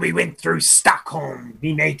times when we went through Stockholm,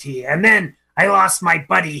 me matey, and then I lost my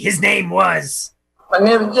buddy. His name was... My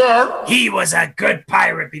name is Jeff. He was a good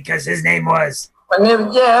pirate because his name was... My name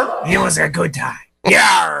is Jeff. It was a good time.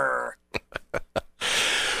 Yarr!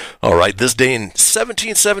 All right, this day in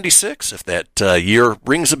 1776, if that year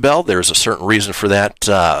rings a bell, there's a certain reason for that.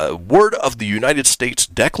 Word of the United States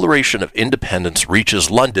Declaration of Independence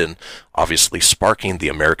reaches London, obviously sparking the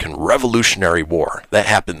American Revolutionary War. That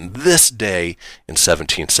happened this day in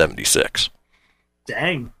 1776.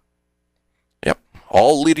 Dang. Yep,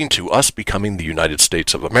 all leading to us becoming the United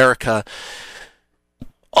States of America.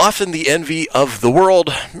 Often the envy of the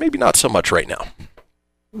world, maybe not so much right now.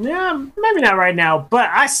 Yeah, maybe not right now, but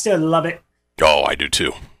I still love it. Oh, I do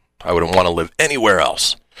too. I wouldn't want to live anywhere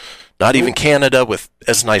else. Not even Canada, with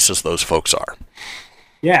as nice as those folks are.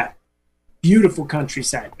 Yeah. Beautiful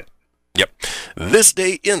countryside. Yep. This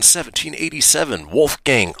day in 1787,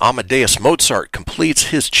 Wolfgang Amadeus Mozart completes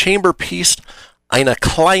his chamber piece, Eine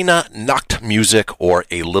kleine Nachtmusik, or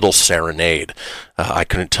A Little Serenade. I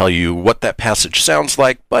couldn't tell you what that passage sounds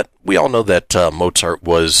like, but we all know that Mozart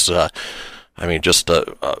was, just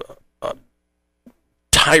a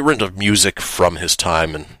tyrant of music from his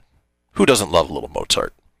time, and who doesn't love a little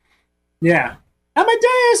Mozart? Yeah.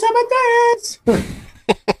 Amadeus!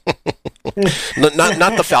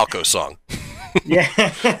 not the Falco song. Yeah.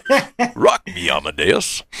 Rock me,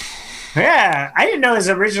 Amadeus. Yeah, I didn't know his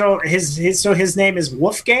original, his name is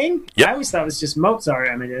Wolfgang? Yep. I always thought it was just Mozart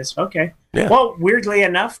Amadeus. Okay. Yeah. Well, weirdly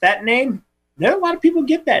enough, that name, a lot of people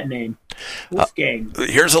get that name. Wolfgang.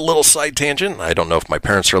 Here's a little side tangent. I don't know if my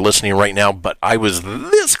parents are listening right now, but I was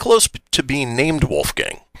this close to being named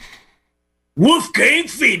Wolfgang. Wolfgang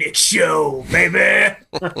Phoenix Show, baby!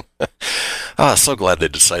 So glad they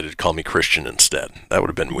decided to call me Christian instead. That would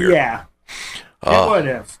have been weird. Yeah, it would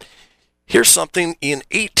have. Here's something. In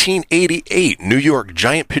 1888, New York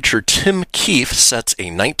Giant pitcher Tim Keefe sets a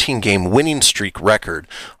 19-game winning streak record.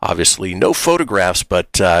 Obviously, no photographs,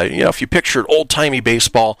 but if you pictured old-timey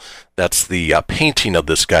baseball, that's the painting of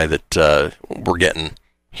this guy that we're getting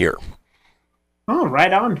here. Oh,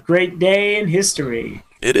 right on. Great day in history.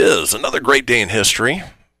 It is. Another great day in history.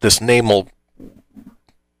 This name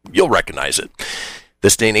you'll recognize it.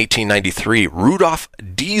 This day in 1893, Rudolf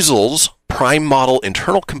Diesel's prime model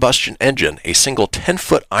internal combustion engine, a single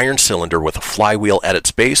 10-foot iron cylinder with a flywheel at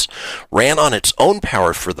its base, ran on its own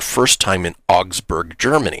power for the first time in Augsburg,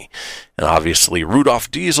 Germany. And obviously,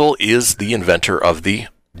 Rudolf Diesel is the inventor of the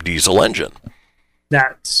diesel engine.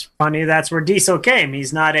 That's funny. That's where Diesel came.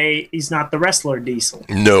 He's not the wrestler Diesel.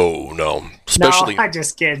 No. Especially, no, I'm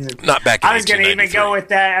just kidding. Not back in 1893. I was going to even go with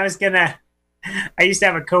that. I used to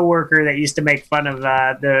have a coworker that used to make fun of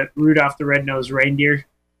the Rudolph the Red-Nosed Reindeer.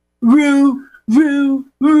 Rudolph?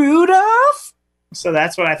 So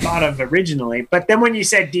that's what I thought of originally. But then when you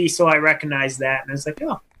said Diesel, I recognized that. And I was like,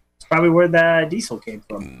 oh, it's probably where the Diesel came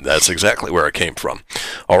from. That's exactly where it came from.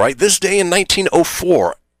 All right, this day in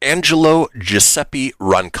 1904, Angelo Giuseppe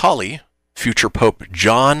Roncalli, future Pope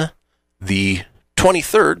John the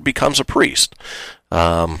 23rd, becomes a priest.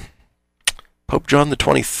 Pope John the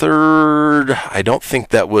 23rd, I don't think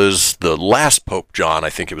that was the last Pope John. I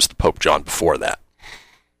think it was the Pope John before that.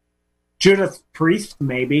 Judith Priest,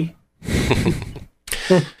 maybe.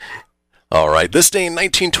 All right. This day in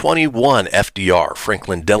 1921, FDR,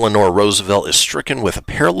 Franklin Delano Roosevelt, is stricken with a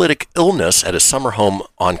paralytic illness at his summer home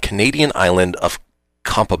on Canadian island of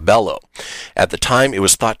Campobello. At the time, it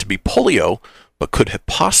was thought to be polio, but could have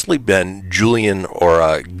possibly been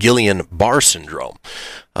Guillain-Barré syndrome.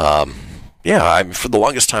 For the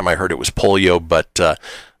longest time I heard it was polio, but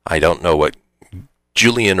I don't know what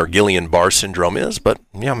Guillain-Barré syndrome is, but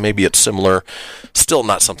maybe it's similar. Still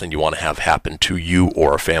not something you want to have happen to you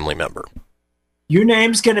or a family member. Your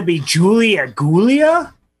name's going to be Julia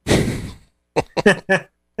Gulia?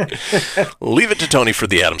 Leave it to Tony for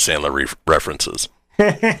the Adam Sandler references.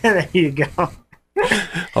 There you go.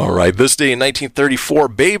 All right, this day in 1934,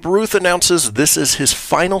 Babe Ruth announces this is his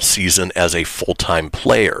final season as a full-time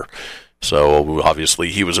player. So obviously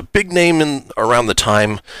he was a big name around the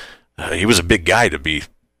time. He was a big guy, to be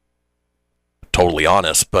totally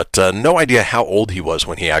honest, but no idea how old he was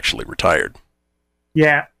when he actually retired.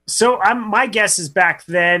 Yeah. So my guess is back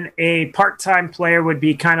then a part-time player would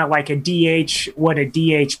be kind of like a DH, what a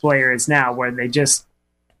DH player is now, where they just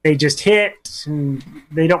hit and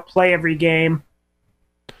they don't play every game.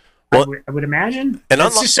 Well, I would imagine. And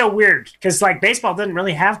it's just so weird because like baseball doesn't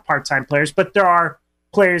really have part-time players, but there are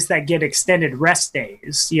players that get extended rest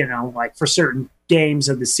days, like for certain games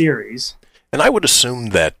of the series. And I would assume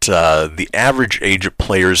that the average age of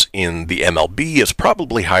players in the MLB is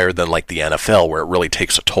probably higher than like the NFL, where it really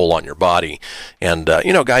takes a toll on your body. And,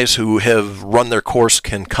 guys who have run their course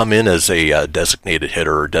can come in as a designated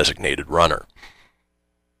hitter or designated runner.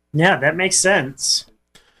 Yeah, that makes sense.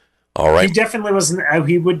 All right. He definitely wasn't.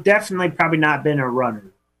 He would definitely probably not been a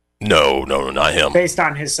runner. No, not him. Based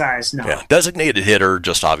on his size, no. Yeah, designated hitter,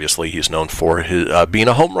 just obviously he's known for his, being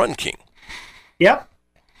a home run king. Yep.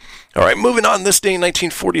 All right, moving on. This day in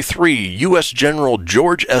 1943, U.S. General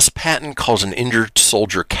George S. Patton calls an injured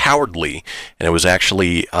soldier cowardly, and it was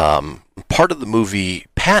actually part of the movie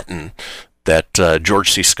Patton that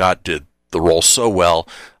George C. Scott did the role so well.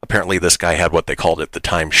 Apparently this guy had what they called at the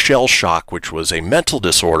time shell shock, which was a mental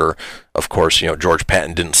disorder. Of course, George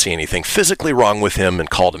Patton didn't see anything physically wrong with him and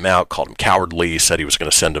called him out, called him cowardly, said he was going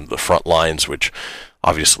to send him to the front lines, which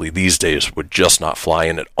obviously these days would just not fly,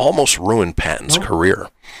 and it almost ruined Patton's career.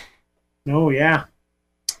 Oh, yeah.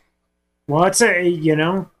 Well, it's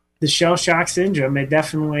the shell shock syndrome.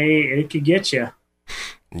 It could get you.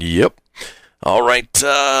 Yep. All right.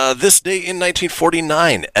 This day in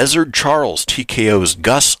 1949, Ezzard Charles TKO's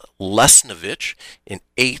Gus Lesnovich in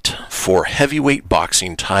 8 for heavyweight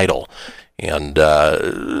boxing title. And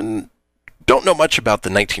don't know much about the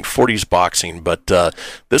 1940s boxing, but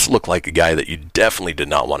this looked like a guy that you definitely did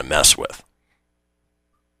not want to mess with.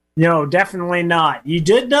 No, definitely not. You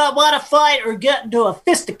did not want to fight or get into a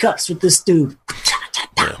fisticuffs with this dude.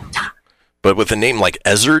 Yeah. But with a name like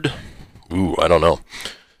Ezzard, I don't know.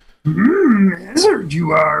 Ezzard,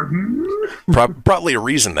 you are. Probably a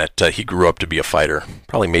reason that he grew up to be a fighter.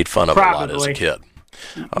 Probably made fun of a lot as a kid.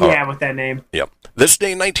 Yeah, with that name. Yep. This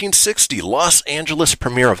day in 1960, Los Angeles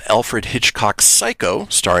premiere of Alfred Hitchcock's Psycho,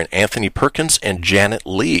 starring Anthony Perkins and Janet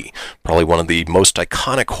Leigh. Probably one of the most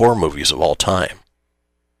iconic horror movies of all time.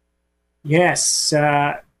 Yes.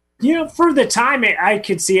 For the time, I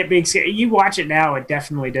could see it being scary. You watch it now, it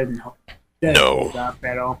definitely doesn't hold up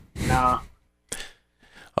at all. No.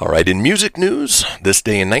 All right, in music news, this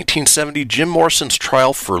day in 1970, Jim Morrison's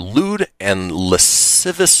trial for lewd and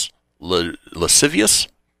lascivious, I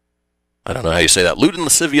don't know how you say that, lewd and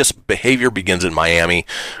lascivious behavior begins in Miami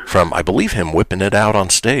from, I believe, him whipping it out on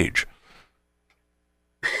stage.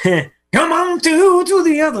 Come on to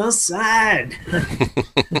the other side.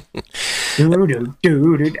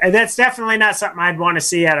 That's definitely not something I'd want to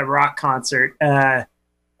see at a rock concert.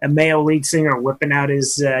 A male lead singer whipping out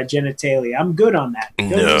his genitalia. I'm good on that. Don't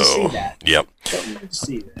need to see that. Yep. Don't need to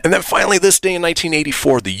see that. And then finally, this day in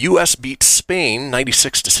 1984, the U.S. beat Spain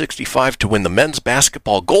 96-65 to win the men's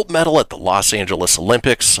basketball gold medal at the Los Angeles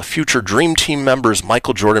Olympics. Future Dream Team members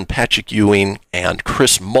Michael Jordan, Patrick Ewing, and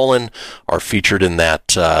Chris Mullin are featured in that.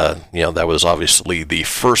 That was obviously the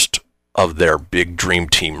first of their big Dream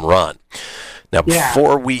Team run. Now,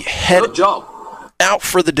 before we head out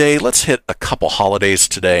for the day, let's hit a couple holidays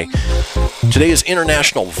today. Today is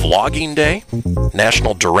International Vlogging Day,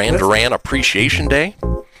 National Duran Duran Appreciation Day,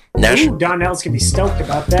 Donnell's gonna be stoked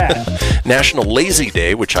about that. National Lazy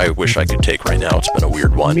Day, which I wish I could take right now. It's been a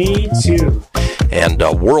weird one. Me too. And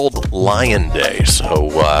World Lion Day. So,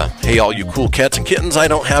 hey, all you cool cats and kittens, I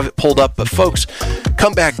don't have it pulled up, but folks,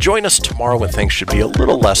 come back, join us tomorrow when things should be a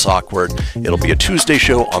little less awkward. It'll be a Tuesday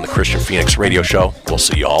show on the Christian Phoenix Radio Show. We'll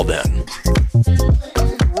see you all then.